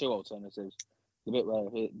one or two alternatives. The bit where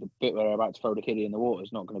they're about to throw the kiddie in the water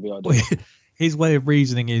is not going to be ideal. His way of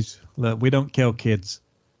reasoning is, look, we don't kill kids.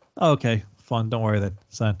 Oh, okay, fine, don't worry then,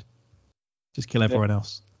 son. Just kill everyone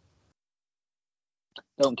else.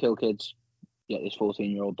 Don't kill kids. Yet this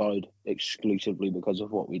 14-year-old died exclusively because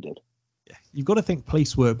of what we did. Yeah. You've got to think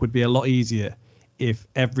police work would be a lot easier if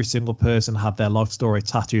every single person had their life story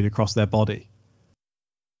tattooed across their body.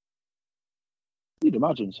 You'd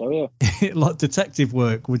imagine so, yeah. Like detective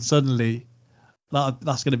work would suddenly...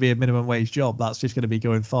 That's going to be a minimum wage job. That's just going to be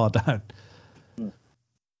going far down.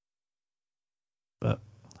 But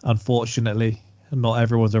unfortunately, not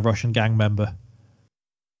everyone's a Russian gang member.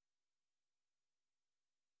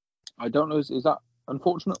 I don't know. Is that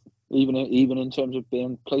unfortunate? Even in terms of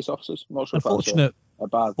being police officers? I'm not sure. Unfortunate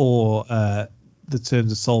for the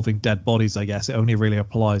terms of solving dead bodies, I guess. It only really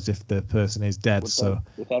applies if the person is dead.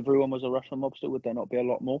 If everyone was a Russian mobster, would there not be a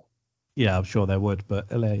lot more? Yeah, I'm sure there would,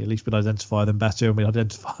 but at least we'd identify them better and we'd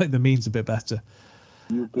identify the means a bit better.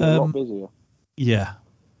 You'd be a lot busier. Yeah.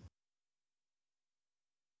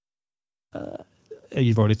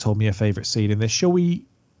 You've already told me your favourite scene in this. Shall we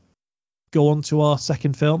go on to our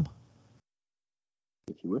second film?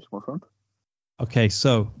 If you wish, my friend. Okay,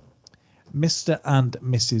 so Mr. and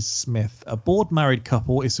Mrs. Smith, a bored married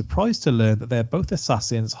couple, is surprised to learn that they're both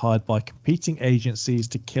assassins hired by competing agencies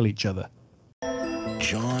to kill each other.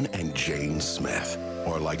 John and Jane Smith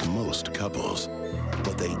are like most couples,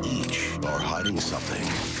 but they each are hiding something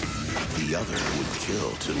the other would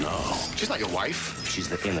kill to know. She's not your wife. She's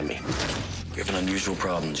the enemy. We have an unusual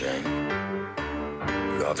problem, Jane.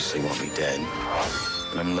 You obviously want me dead,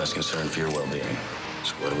 and I'm less concerned for your well-being.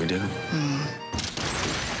 So what do?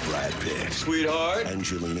 Brad Pitt. Sweetheart.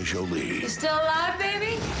 Angelina Jolie. You still alive,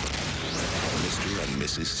 baby? Mr. and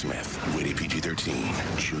Mrs. Smith. Rated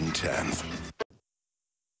PG-13. June 10th.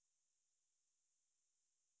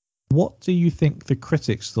 What do you think the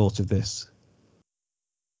critics thought of this?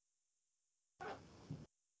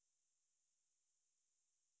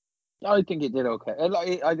 I think it did okay.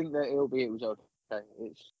 I think that it was okay.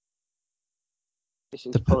 This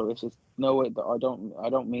is no way that I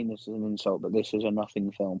don't mean this as an insult, but this is a nothing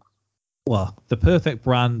film. Well, the perfect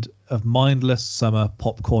brand of mindless summer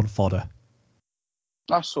popcorn fodder.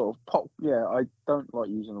 That's sort of pop. Yeah, I don't like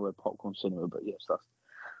using the word popcorn cinema, but yes,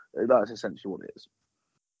 that's essentially what it is.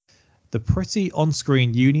 The pretty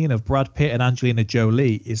on-screen union of Brad Pitt and Angelina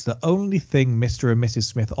Jolie is the only thing Mr. and Mrs.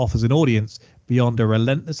 Smith offers an audience beyond a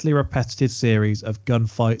relentlessly repetitive series of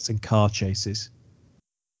gunfights and car chases.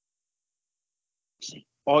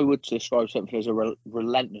 I would describe something as a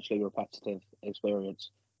relentlessly repetitive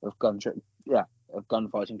experience of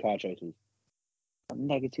gunfights and car chases. A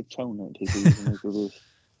negative tone that people use in these reviews.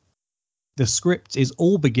 The script is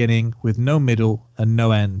all beginning with no middle and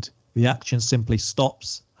no end. The action simply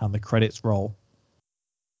stops and the credits roll.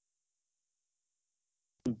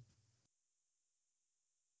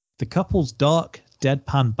 The couple's dark,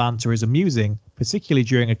 deadpan banter is amusing, particularly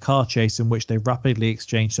during a car chase in which they rapidly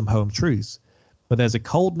exchange some home truths, but there's a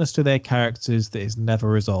coldness to their characters that is never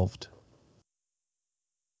resolved.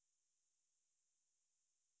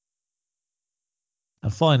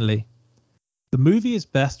 And finally, the movie is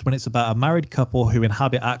best when it's about a married couple who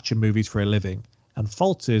inhabit action movies for a living, and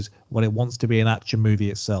falters when it wants to be an action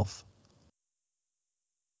movie itself.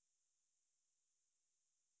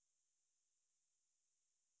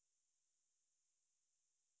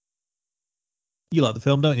 You like the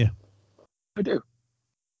film, don't you? I do.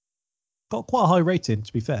 Got quite a high rating,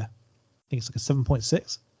 to be fair. I think it's like a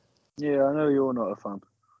 7.6. Yeah, I know you're not a fan.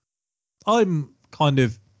 I'm kind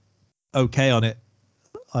of okay on it.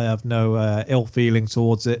 I have no ill feeling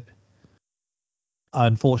towards it.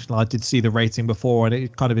 Unfortunately, I did see the rating before and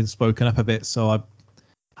it kind of been spoken up a bit, so I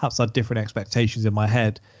perhaps had different expectations in my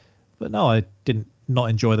head. But no, I didn't not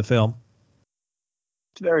enjoy the film.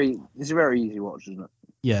 It's a very easy watch, isn't it?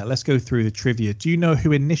 Yeah, let's go through the trivia. Do you know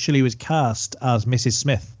who initially was cast as Mrs.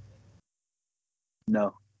 Smith?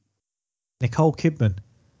 No. Nicole Kidman.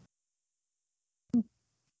 I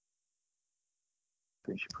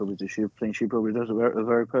think she probably does a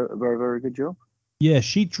very good job. Yeah,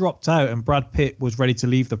 she dropped out and Brad Pitt was ready to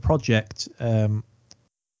leave the project.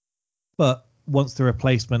 But once the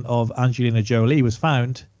replacement of Angelina Jolie was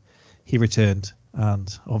found, he returned.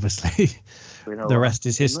 And obviously, the rest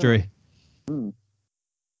is history.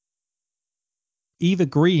 Eva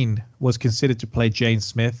Green was considered to play Jane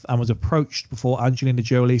Smith and was approached before Angelina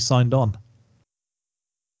Jolie signed on.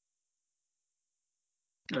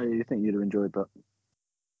 Oh, you think you'd have enjoyed that?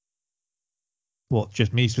 What,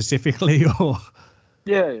 just me specifically, or?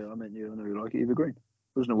 Yeah, I mean, you know, like Eva Green. It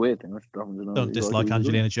wasn't a weird thing. I just happened to know Don't dislike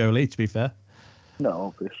Angelina Jolie, to be fair.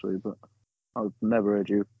 No, obviously, but I've never heard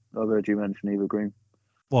you. I've heard you mention Eva Green.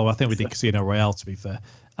 Well, I think we did Casino Royale, to be fair,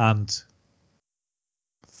 and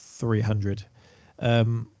 300.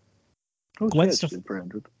 Gwen Stefani.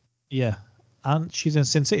 300. Yeah, and she's in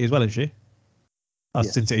Sin City as well, is she? Oh,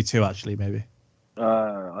 Yes. Sin City 2, actually, maybe.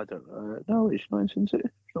 I don't know. No, it's not in Sin City.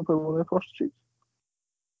 She's not playing one of their prostitutes.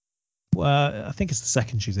 Well, I think it's the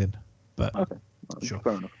second she's in, but Okay, sure.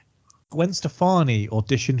 Fair enough. Gwen Stefani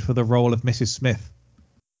auditioned for the role of Mrs. Smith.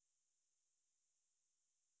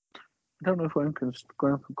 I don't know if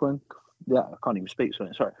Gwen. Yeah, I can't even speak.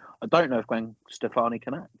 Sorry. I don't know if Gwen Stefani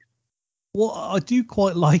can act. Well, I do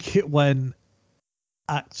quite like it when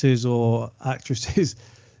actors or actresses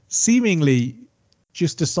seemingly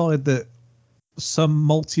just decide that some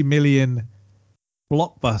multi-million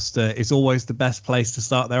blockbuster is always the best place to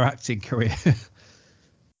start their acting career.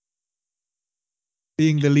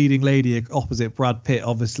 Being the leading lady opposite Brad Pitt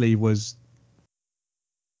obviously was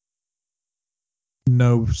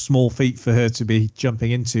no small feat for her to be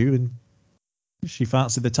jumping into, and she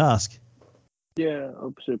fancied the task. Yeah,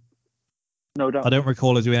 obviously. No doubt. I don't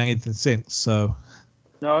recall her doing anything since, so...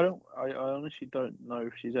 No, I don't. I honestly don't know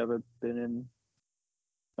if she's ever been in...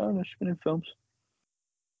 I don't know, she's been in films.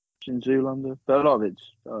 She's in Zoolander. But a lot of it's...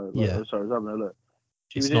 Yeah. Sorry, I was having a look.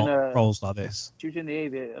 It's not roles like this. She was in The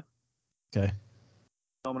Aviator. Okay.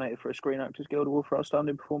 Nominated for a Screen Actors Guild Award for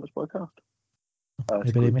Outstanding Performance by Cast.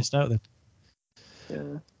 Maybe they missed out then.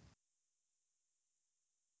 Yeah.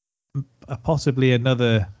 Possibly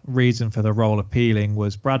another reason for the role appealing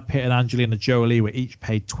was Brad Pitt and Angelina Jolie were each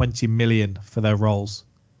paid $20 million for their roles.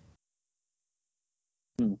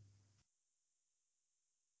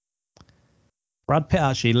 Brad Pitt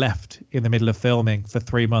actually left in the middle of filming for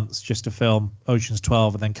 3 months just to film Ocean's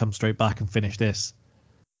 12 and then come straight back and finish this.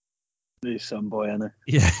 He's some boy, Anna.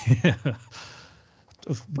 Yeah.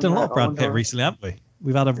 We've done a lot of Brad Pitt recently, haven't we?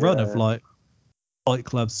 We've had a run of like Fight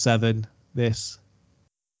Club 7, this.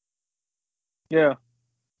 Yeah.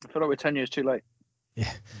 I feel like we're 10 years too late.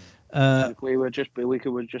 Yeah. If we were just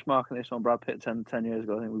marking this on Brad Pitt 10 years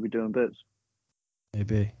ago, I think we'd be doing bits.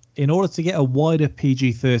 Maybe. In order to get a wider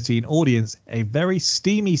PG-13 audience, a very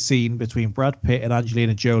steamy scene between Brad Pitt and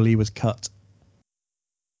Angelina Jolie was cut.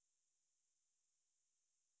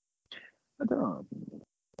 I don't know.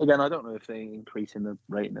 Again, I don't know if they're increasing the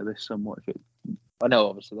rating of this somewhat. I know,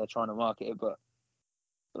 obviously, they're trying to market it, but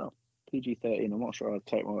I don't know. PG-13, I'm not sure I'd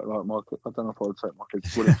take my I don't know if I would take my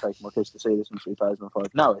kids. Would have taken my kids to see this in 2005.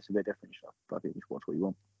 Now it's a bit different stuff. But I think you should watch what you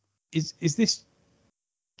want. Is this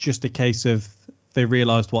just a case of they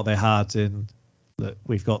realised what they had and that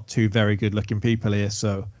we've got two very good-looking people here,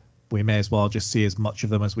 so we may as well just see as much of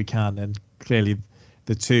them as we can? And clearly,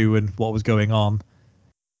 the two and what was going on,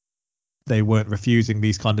 they weren't refusing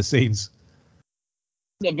these kind of scenes.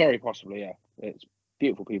 Yeah, very possibly. Yeah, it's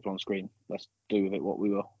beautiful people on screen. Let's do with it what we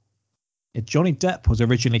will. Johnny Depp was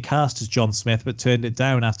originally cast as John Smith, but turned it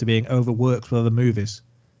down after being overworked with other movies.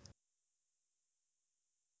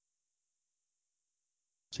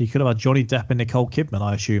 So you could have had Johnny Depp and Nicole Kidman,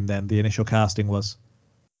 I assume, then, the initial casting was.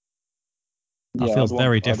 That feels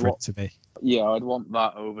very different to me. Yeah, I'd want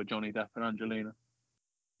that over Johnny Depp and Angelina.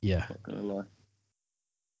 Yeah. Not gonna lie.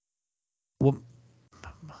 Well,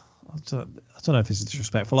 I don't know if this is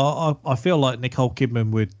disrespectful. I feel like Nicole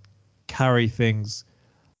Kidman would carry things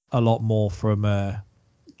a lot more from a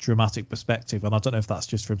dramatic perspective, and I don't know if that's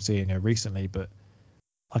just from seeing her recently, but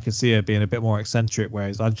I can see her being a bit more eccentric,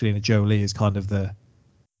 whereas Angelina Jolie is kind of the,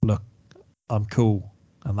 look, I'm cool,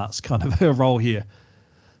 and that's kind of her role here.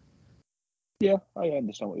 Yeah, I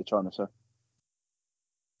understand what you're trying to say.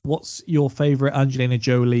 What's your favourite Angelina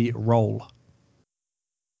Jolie role?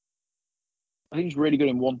 I think she's really good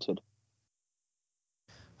in Wanted.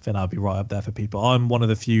 I think I'd be right up there for people. I'm one of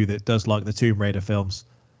the few that does like the Tomb Raider films.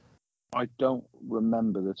 I don't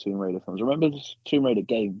remember the Tomb Raider films. I remember the Tomb Raider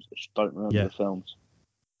games. I just don't remember the films.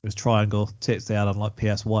 It was triangle tits they had on like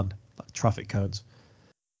PS1, like traffic cones.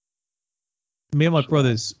 Me and my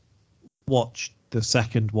brothers watched the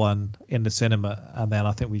second one in the cinema, and then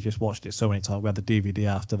I think we just watched it so many times. We had the DVD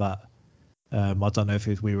after that. I don't know if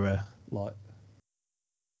we were like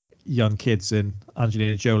young kids and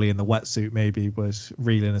Angelina Jolie in the wetsuit maybe was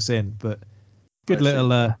reeling us in, but good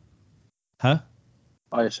little huh?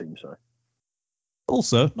 I assume so.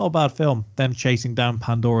 Also, not a bad film. Them chasing down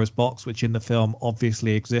Pandora's box, which in the film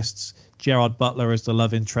obviously exists. Gerard Butler as the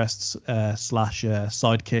love interest slash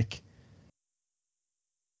sidekick.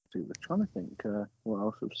 We're trying to think what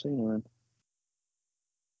else I've seen her in.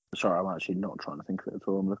 Sorry, I'm actually not trying to think of it at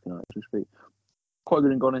all. I'm looking at it as we speak. Quite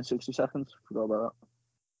good and Gone in 60 Seconds. Forgot about that.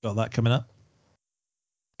 Got that coming up.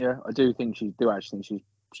 Yeah, I do think actually think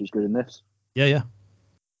she's good in this. Yeah.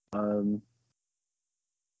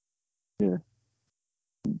 Yeah.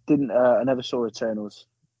 Didn't I never saw Eternals,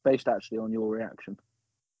 based actually on your reaction.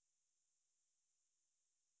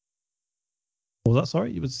 What was that?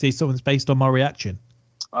 Sorry, you would see someone's based on my reaction.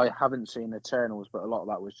 I haven't seen Eternals, but a lot of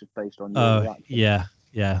that was just based on your reaction.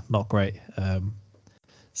 Yeah, not great.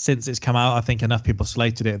 Since it's come out, I think enough people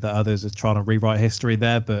slated it that others are trying to rewrite history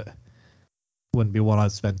there, but wouldn't be one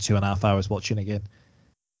I'd spend 2.5 hours watching again.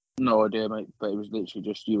 No idea, mate, but it was literally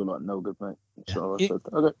just you were like, no good, mate. So I said,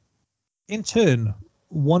 okay. In turn,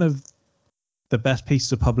 one of the best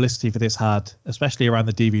pieces of publicity for this had, especially around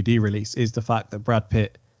the DVD release, is the fact that Brad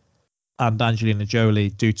Pitt and Angelina Jolie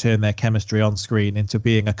do turn their chemistry on screen into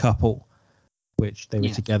being a couple, which they were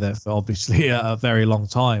together for obviously a very long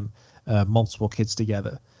time, multiple kids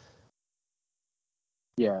together.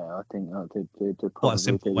 Yeah, I think that did What a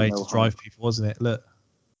simple way to drive people, wasn't it? Look,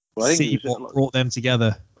 see what brought them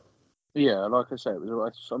together. Yeah, like I say,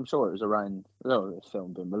 I'm sure it was around the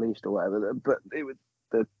film being released or whatever, but it was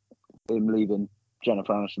him leaving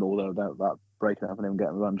Jennifer Aniston, although that breaking up and him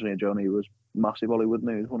getting with Angelina Jolie was massive Hollywood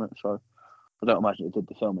news, wasn't it? So I don't imagine it did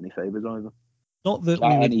the film any favours either. Not that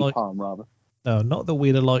rather. No, not that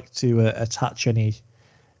we'd like to attach any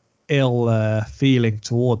ill feeling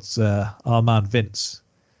towards our man Vince.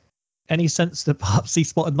 Any sense that perhaps he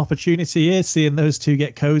spotted an opportunity here, seeing those two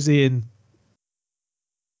get cozy and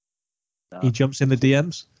he jumps in the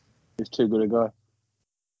DMs? He's too good a guy.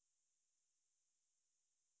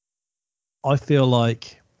 I feel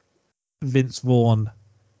like Vince Vaughn,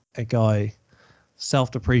 a guy,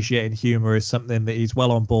 self-depreciating humor is something that he's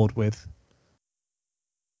well on board with.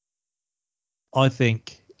 I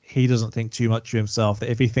think he doesn't think too much of himself, that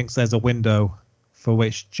if he thinks there's a window for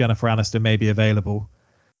which Jennifer Aniston may be available,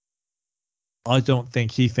 I don't think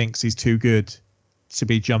he thinks he's too good to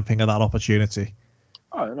be jumping at that opportunity.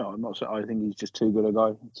 I don't know. I'm not saying I think he's just too good a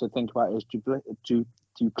guy to think about it as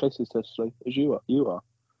duplicitously as you are.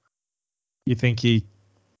 You think he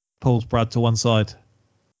pulls Brad to one side?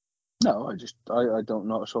 No, I don't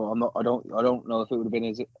know. So I don't know if it would have been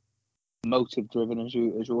as motive driven as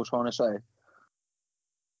you were trying to say.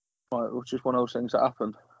 It was just one of those things that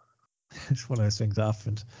happened. It's one of those things that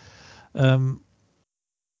happened.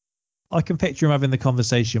 I can picture him having the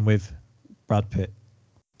conversation with Brad Pitt,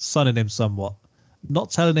 sunning him somewhat, not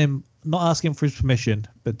telling him, not asking for his permission,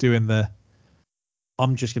 but doing the,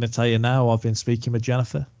 I'm just going to tell you now, I've been speaking with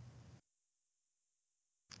Jennifer.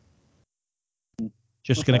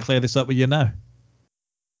 Just going to clear this up with you now.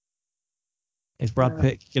 Is Brad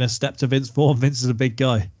Pitt going to step to Vince Vaughn? Vince is a big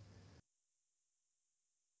guy.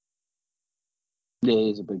 Yeah,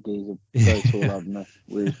 he's a very tall lad, isn't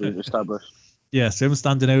he? We've established. Yeah, so him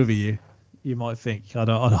standing over you, you might think,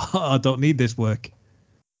 I don't need this work.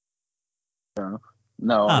 Fair enough.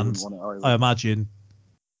 No, and I wouldn't want it either. I imagine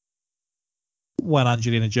when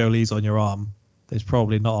Angelina Jolie's on your arm, there's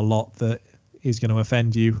probably not a lot that is going to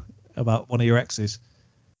offend you about one of your exes.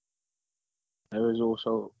 There is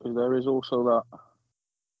also that.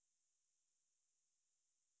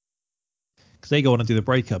 Because they go on and do the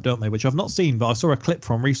breakup, don't they? Which I've not seen, but I saw a clip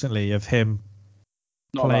from recently of him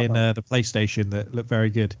playing the PlayStation that looked very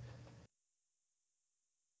good.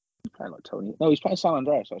 He's playing like Tony. No, he's playing San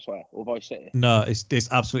Andreas, I swear, or Vice City. No,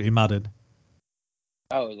 it's absolutely Madden.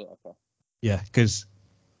 Oh, is it? Okay. Yeah, because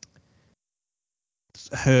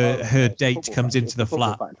her date comes into the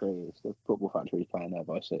flat. It's the Football Factory he's playing there,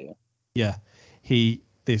 Vice City. Yeah,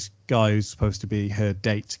 this guy who's supposed to be her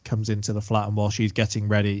date comes into the flat, and while she's getting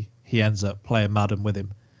ready, he ends up playing Madden with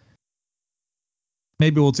him.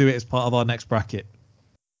 Maybe we'll do it as part of our next bracket.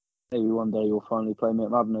 Maybe one day you'll finally play me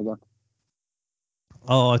at Madden again.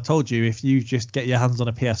 Oh, I told you, if you just get your hands on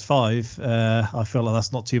a PS5, I feel like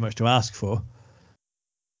that's not too much to ask for.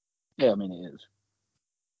 Yeah, I mean, it is.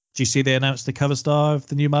 Do you see they announced the cover star of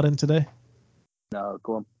the new Madden today? No,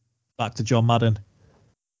 go on. Back to John Madden.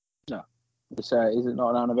 No. Is it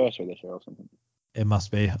not an anniversary this year or something? It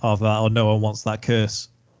must be. Of that, or no one wants that curse.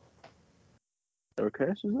 there a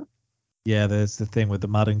curse, is there? Yeah, there's the thing with the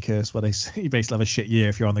Madden curse where they say you basically have a shit year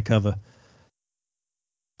if you're on the cover.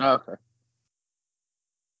 Oh, okay.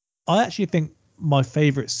 I actually think my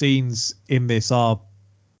favourite scenes in this are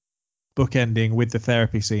bookending with the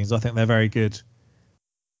therapy scenes. I think they're very good.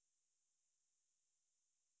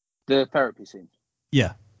 The therapy scene.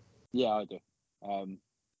 Yeah. Yeah, I do.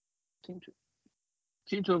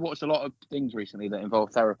 Seem to have watched a lot of things recently that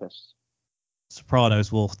involve therapists.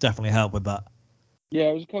 Sopranos will definitely help with that.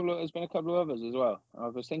 Yeah, there's been a couple of others as well. I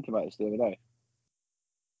was thinking about this the other day.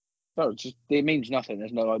 No, it means nothing.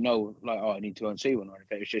 There's no I need to go and see one or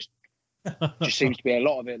anything. It's just seems to be a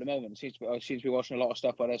lot of it at the moment. I seem to be watching a lot of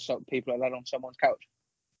stuff where there's some people like that on someone's couch.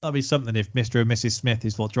 That'd be something if Mr. and Mrs. Smith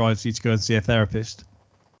is what drives you to go and see a therapist.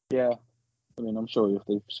 Yeah. I mean, I'm sure if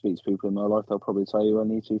they speak to people in my life, they'll probably tell you I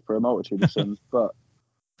need to for a multitude of sins. But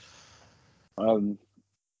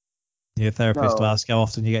You're a therapist to ask how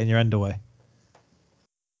often you get in your underwear.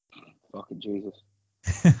 Fucking Jesus.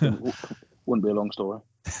 Wouldn't be a long story.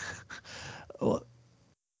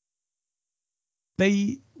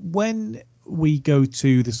 When we go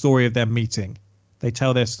to the story of them meeting, they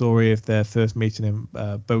tell their story of their first meeting in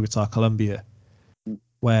Bogota, Colombia,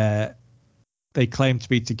 where they claim to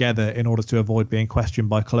be together in order to avoid being questioned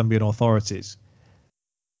by Colombian authorities.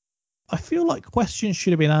 I feel like questions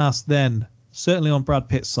should have been asked then, certainly on Brad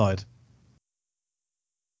Pitt's side.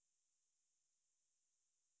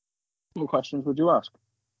 What questions would you ask?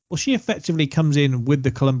 Well, she effectively comes in with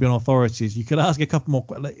the Colombian authorities. You could ask a couple more.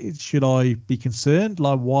 Like, should I be concerned?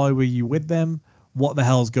 Like, why were you with them? What the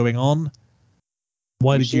hell's going on?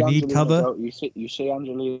 Why did you need cover? You see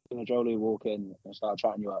Angelina Jolie walk in and start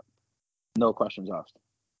chatting you up. No questions asked.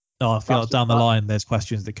 No, I feel like down the line there's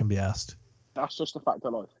questions that can be asked. That's just a fact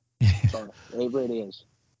of life. Sorry, it really is.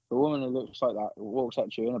 The woman who looks like that walks up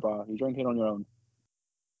to you in a bar, you're drinking on your own,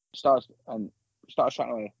 starts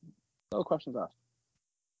chatting away. No questions asked.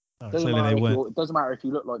 Oh, clearly they weren't. It doesn't matter if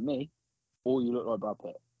you look like me or you look like Brad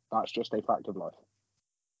Pitt. That's just a fact of life.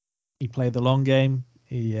 He played the long game.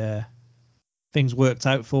 Things worked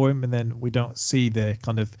out for him, and then we don't see the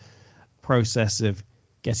kind of process of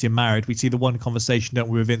getting married. We see the one conversation, don't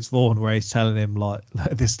we, with Vince Vaughn, where he's telling him like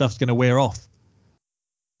this stuff's going to wear off.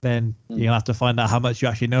 Then you're gonna have to find out how much you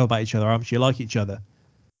actually know about each other, how much you like each other.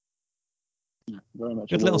 Yeah, very much.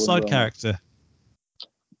 Good little side character.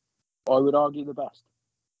 I would argue the best.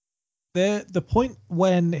 The point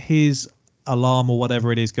when his alarm or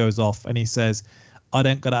whatever it is goes off, and he says, "I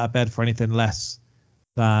don't get out of bed for anything less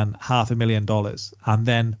than $500,000," and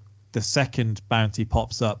then the second bounty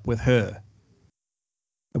pops up with him.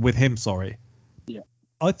 Sorry. Yeah.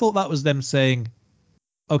 I thought that was them saying,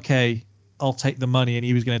 "Okay, I'll take the money," and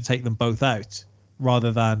he was going to take them both out,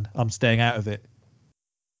 rather than I'm staying out of it.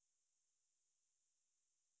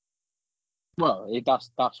 Well,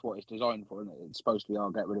 that's what it's designed for, isn't it? It's supposed to be,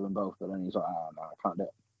 I'll get rid of them both, but then he's like, no, I can't do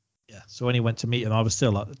it. Yeah. So when he went to meet him, I was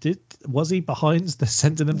still like, was he behind the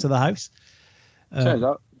sending them to the house? Says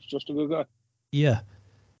that. It's just a good guy. Yeah.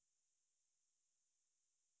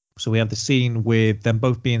 So we have the scene with them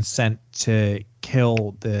both being sent to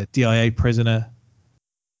kill the DIA prisoner,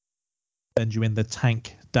 Benjamin the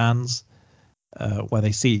Tank Dans, where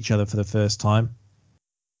they see each other for the first time.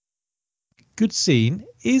 Good scene.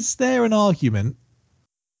 Is there an argument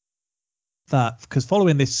that, because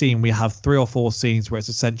following this scene, we have 3 or 4 scenes where it's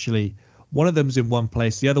essentially one of them's in one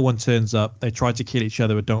place, the other one turns up, they try to kill each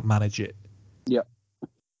other but don't manage it. Yeah.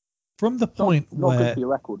 From the point not where... good for your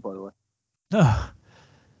record, by the way.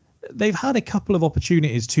 They've had a couple of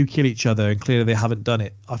opportunities to kill each other and clearly they haven't done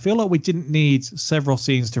it. I feel like we didn't need several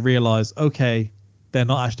scenes to realise, okay, they're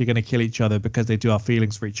not actually going to kill each other because they do have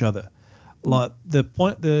feelings for each other. Like the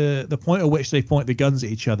point at which they point the guns at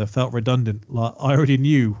each other felt redundant. Like I already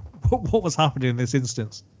knew what was happening in this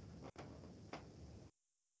instance.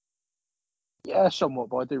 Yeah, somewhat,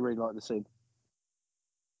 but I do really like the scene.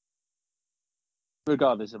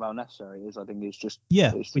 Regardless of how necessary it is, I think it's just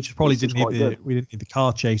we just probably didn't need we didn't need the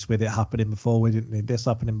car chase with it happening before. We didn't need this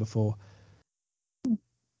happening before.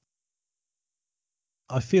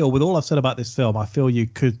 I feel, with all I've said about this film, I feel you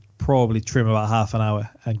could probably trim about half an hour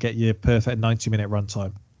and get your perfect 90-minute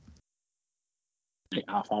runtime. I think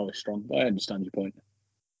half hour is strong, but I understand your point.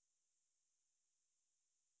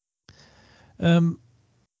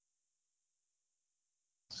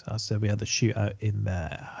 So I said we had the shootout in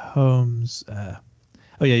their homes.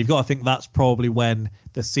 You've got to think that's probably when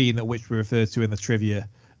the scene at which we referred to in the trivia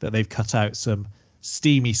that they've cut out some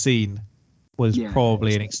steamy scene was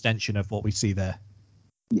probably an extension of what we see there.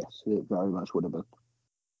 Yes, it very much would have been.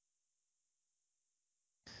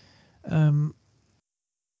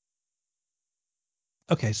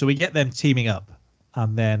 Okay, so we get them teaming up.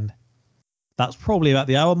 and then that's probably about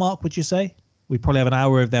the hour mark, would you say? We probably have an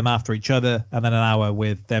hour of them after each other, and then an hour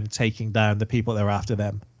with them taking down the people that are after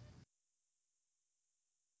them.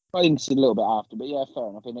 I think it's a little bit after, but yeah, fair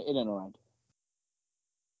enough. In and around.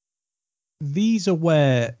 These are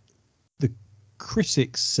where the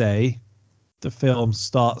critics say the film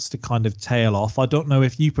starts to kind of tail off. I don't know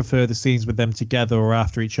if you prefer the scenes with them together or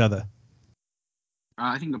after each other.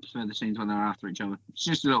 I think I prefer the scenes when they're after each other. It's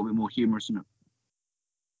just a little bit more humorous, isn't it?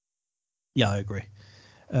 Yeah, I agree.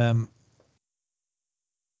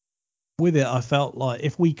 With it, I felt like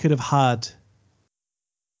if we could have had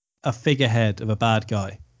a figurehead of a bad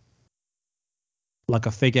guy, like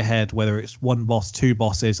a figurehead, whether it's one boss, two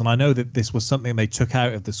bosses, and I know that this was something they took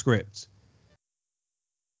out of the script.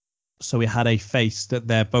 So we had a face that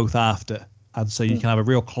they're both after, and so you can have a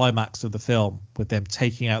real climax of the film with them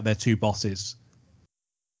taking out their two bosses.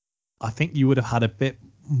 I think you would have had a bit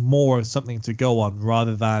more of something to go on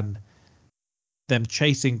rather than them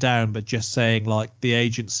chasing down, but just saying like the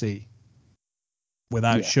agency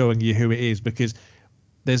without showing you who it is, because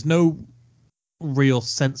there's no real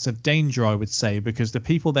sense of danger, I would say, because the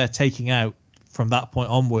people they're taking out from that point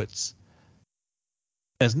onwards,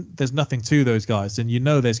 there's nothing to those guys, and you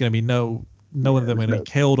know there's going to be no one of them going to be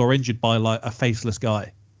killed or injured by like a faceless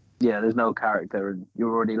guy. Yeah, there's no character, and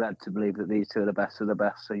you're already led to believe that these two are the best of the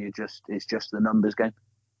best. So it's just the numbers game.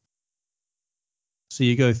 So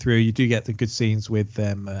you go through, you do get the good scenes with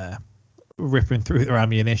them ripping through their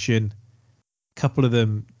ammunition. A couple of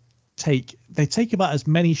them take about as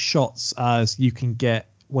many shots as you can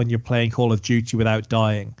get when you're playing Call of Duty without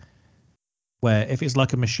dying. Where if it's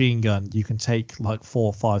like a machine gun, you can take like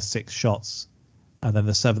 4, 5, 6 shots, and then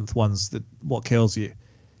the 7th one's what kills you.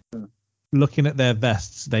 Looking at their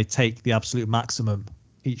vests, they take the absolute maximum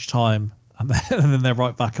each time, and then they're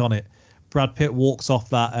right back on it. Brad Pitt walks off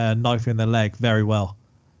that knife in the leg very well.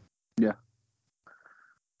 Yeah,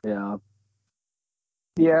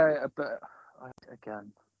 but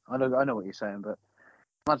again, I know what you're saying, but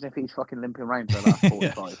imagine if he's fucking limping around for the last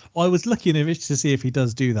 45. Well, I was looking at it to see if he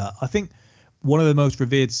does do that. I think one of the most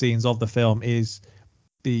revered scenes of the film is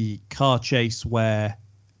the car chase where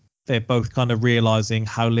they're both kind of realizing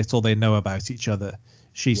how little they know about each other.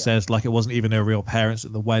 She says like it wasn't even her real parents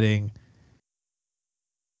at the wedding,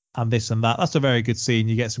 and this and that. That's a very good scene.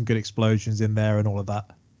 You get some good explosions in there and all of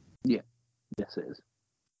that. Yeah, yes it is.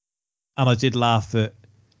 And I did laugh that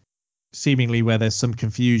seemingly where there's some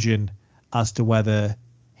confusion as to whether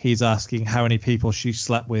he's asking how many people she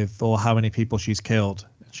slept with or how many people she's killed.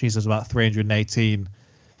 She says about 318.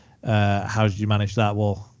 How did you manage that?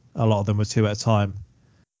 Well, a lot of them were 2 at a time.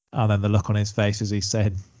 And then the look on his face as he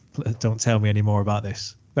said, "Don't tell me any more about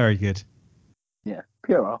this." Very good. Yeah,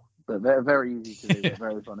 pure, but they're very easy to do. They're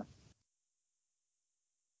very funny.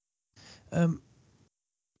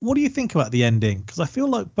 What do you think about the ending? Because I feel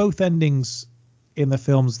like both endings in the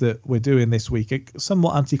films that we're doing this week are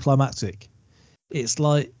somewhat anticlimactic. It's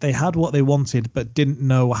like they had what they wanted, but didn't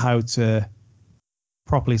know how to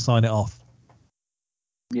properly sign it off.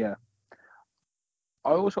 Yeah.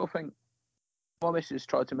 I also think my missus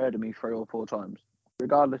tried to murder me 3 or 4 times.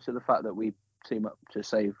 Regardless of the fact that we team up to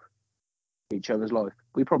save each other's life,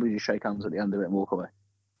 we probably just shake hands at the end of it and walk away.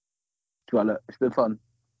 Well, look, it's been fun,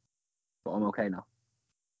 but I'm okay now.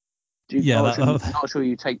 Not sure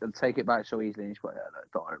you take it back so easily. And look,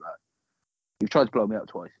 don't worry about it. You've tried to blow me up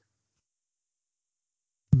twice.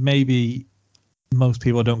 Maybe most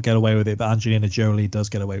people don't get away with it, but Angelina Jolie does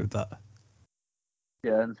get away with that.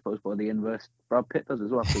 Yeah, and I suppose by the inverse, Brad Pitt does as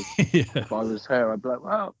well. Yeah. If I was her, I'd be like,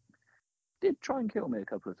 well, did try and kill me a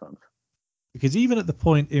couple of times. Because even at the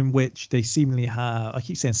point in which they seemingly have, I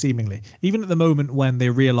keep saying seemingly, even at the moment when they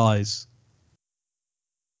realise,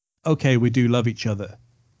 okay, we do love each other,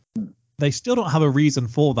 they still don't have a reason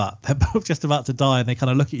for that. They're both just about to die, and they kind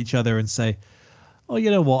of look at each other and say, oh, you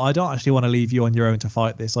know what, I don't actually want to leave you on your own to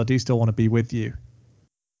fight this. I do still want to be with you.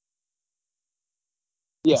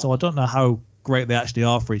 Yeah. So I don't know how great they actually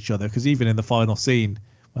are for each other, because even in the final scene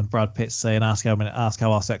when Brad Pitt's saying ask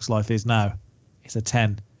how our sex life is now, it's a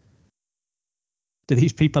 10. Do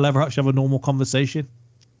these people ever actually have a normal conversation?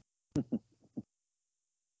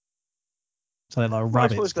 So they're like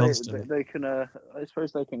rabbits constantly. They can I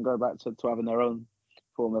suppose they can go back to having their own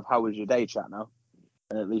form of how was your day chat now,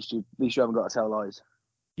 and at least you haven't got to tell lies.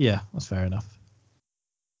 Yeah, that's fair enough.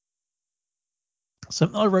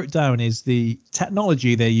 Something I wrote down is the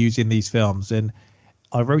technology they use in these films, and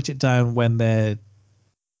I wrote it down when they're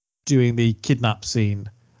doing the kidnap scene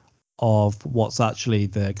of what's actually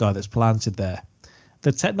the guy that's planted there.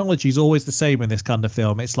 The technology is always the same in this kind of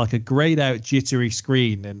film. It's like a grayed out jittery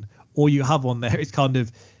screen, and all you have on there is kind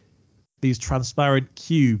of these transparent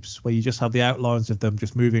cubes where you just have the outlines of them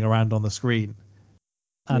just moving around on the screen.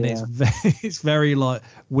 And Yeah. it's very like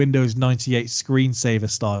Windows 98 screensaver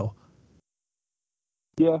style.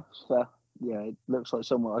 Yeah, so yeah, it looks like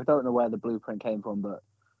someone. I don't know where the blueprint came from, but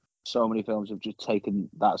so many films have just taken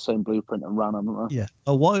that same blueprint and ran them. Yeah.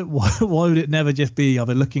 Oh, why would it never just be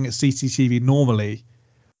either looking at CCTV normally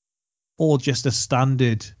or just a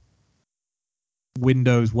standard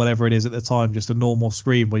Windows, whatever it is at the time, just a normal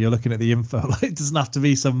screen where you're looking at the info? Like, it doesn't have to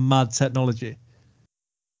be some mad technology.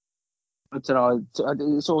 I don't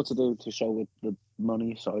know. It's all to do to show with the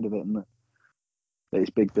money side of it, and that it's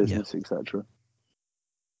big business, etc.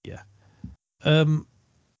 Yeah.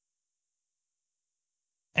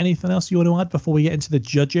 Anything else you want to add before we get into the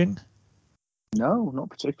judging? No, not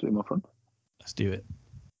particularly, my friend. Let's do it.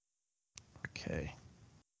 Okay.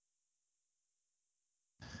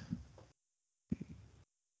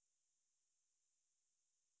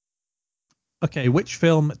 Okay, which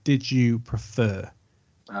film did you prefer?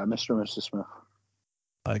 Mr. and Mrs. Smith.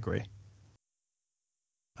 I agree.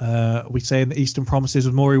 Are we saying that Eastern Promises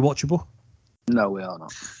was more rewatchable? No, we are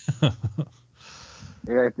not.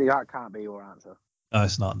 That can't be your answer. No,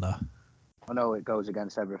 it's not, no. I know it goes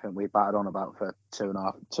against everything we've batted on about for 2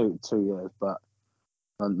 years, but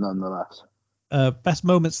nonetheless. Best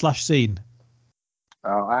moment / scene?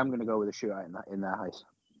 I am going to go with a shootout in their house.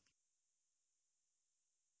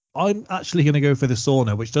 I'm actually going to go for the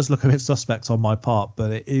sauna, which does look a bit suspect on my part,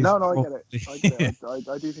 but it is. No, I get it.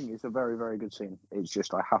 I do think it's a very, very good scene. It's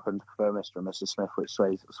just I happen to prefer Mr. and Mrs. Smith, which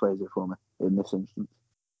sways it for me in this instance.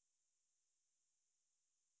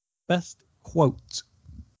 Best quote?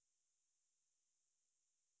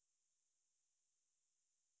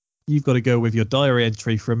 You've got to go with your diary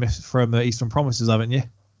entry from Eastern Promises, haven't you?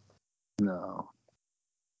 No.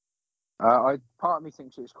 Part of me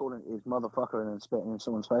thinks it's calling his motherfucker and then spitting in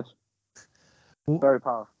someone's face. Well, very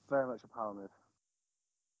powerful, very much a power move.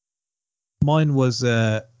 Mine was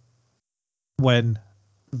when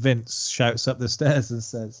Vince shouts up the stairs and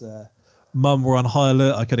says, "Mum, we're on high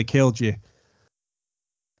alert. I could have killed you."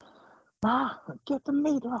 Get the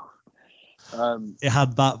meat off. It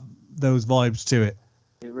had those vibes to it.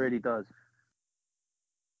 It really does.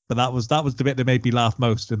 But that was the bit that made me laugh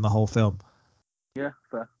most in the whole film. Yeah,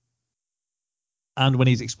 fair. And when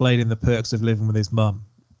he's explaining the perks of living with his mum,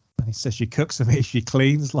 and he says she cooks for me, she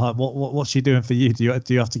cleans. Like, what's she doing for you? Do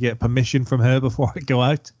you have to get permission from her before I go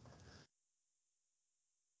out?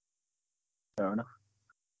 Fair enough.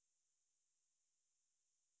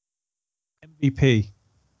 MVP.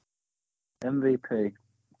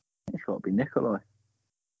 It's got to be Nikolai.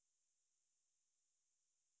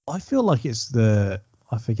 I feel like it's I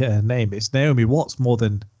forget her name. It's Naomi Watts more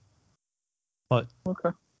than. But okay.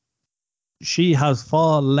 She's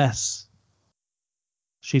far less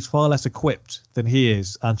equipped than he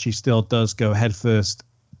is, and she still does go headfirst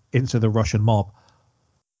into the Russian mob.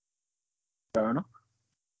 Fair enough.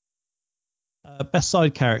 Best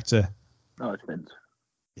side character. Oh, it's Vince.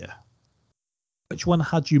 Yeah. Which one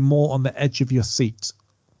had you more on the edge of your seat?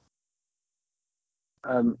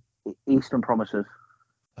 Eastern Promises.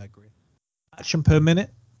 I agree. Action per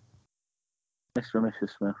minute. Mr. and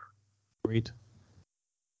Mrs. Smith. Agreed.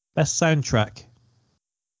 Best soundtrack.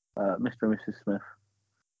 Mr. and Mrs. Smith.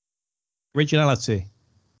 Originality.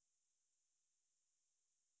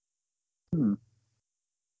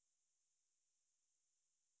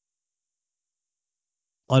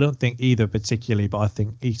 I don't think either particularly, but I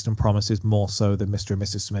think Eastern Promises more so than Mr. and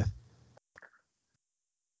Mrs. Smith.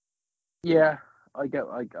 Yeah, I get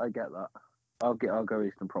that. I'll go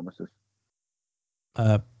Eastern Promises.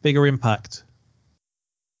 Bigger impact.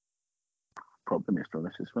 Probably Mr. and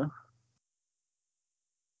Mrs. Smith.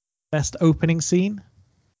 Best opening scene.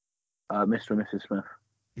 Mr. and Mrs. Smith.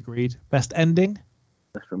 Agreed. Best ending.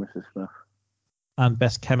 Mr. and Mrs. Smith. And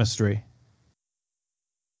best chemistry.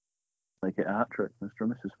 Make it a hat trick, Mr.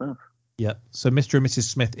 and Mrs. Smith. Yep. So Mr. and Mrs.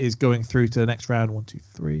 Smith is going through to the next round. 1, 2,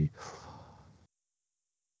 3.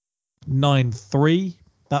 9-3.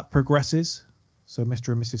 That progresses. So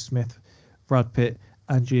Mr. and Mrs. Smith, Brad Pitt,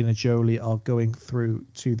 Angelina Jolie are going through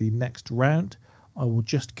to the next round. I will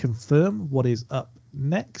just confirm what is up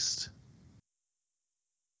next.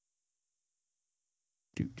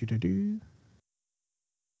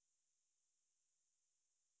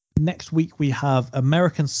 Next week we have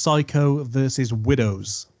American Psycho versus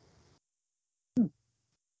Widows.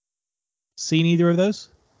 Seen either of those?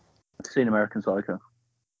 I've seen American Psycho.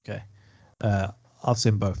 Okay. I've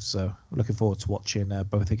seen both, so looking forward to watching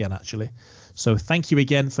both again, actually. So thank you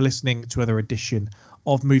again for listening to another edition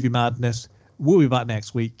of Movie Madness. We'll be back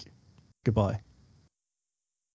next week. Goodbye.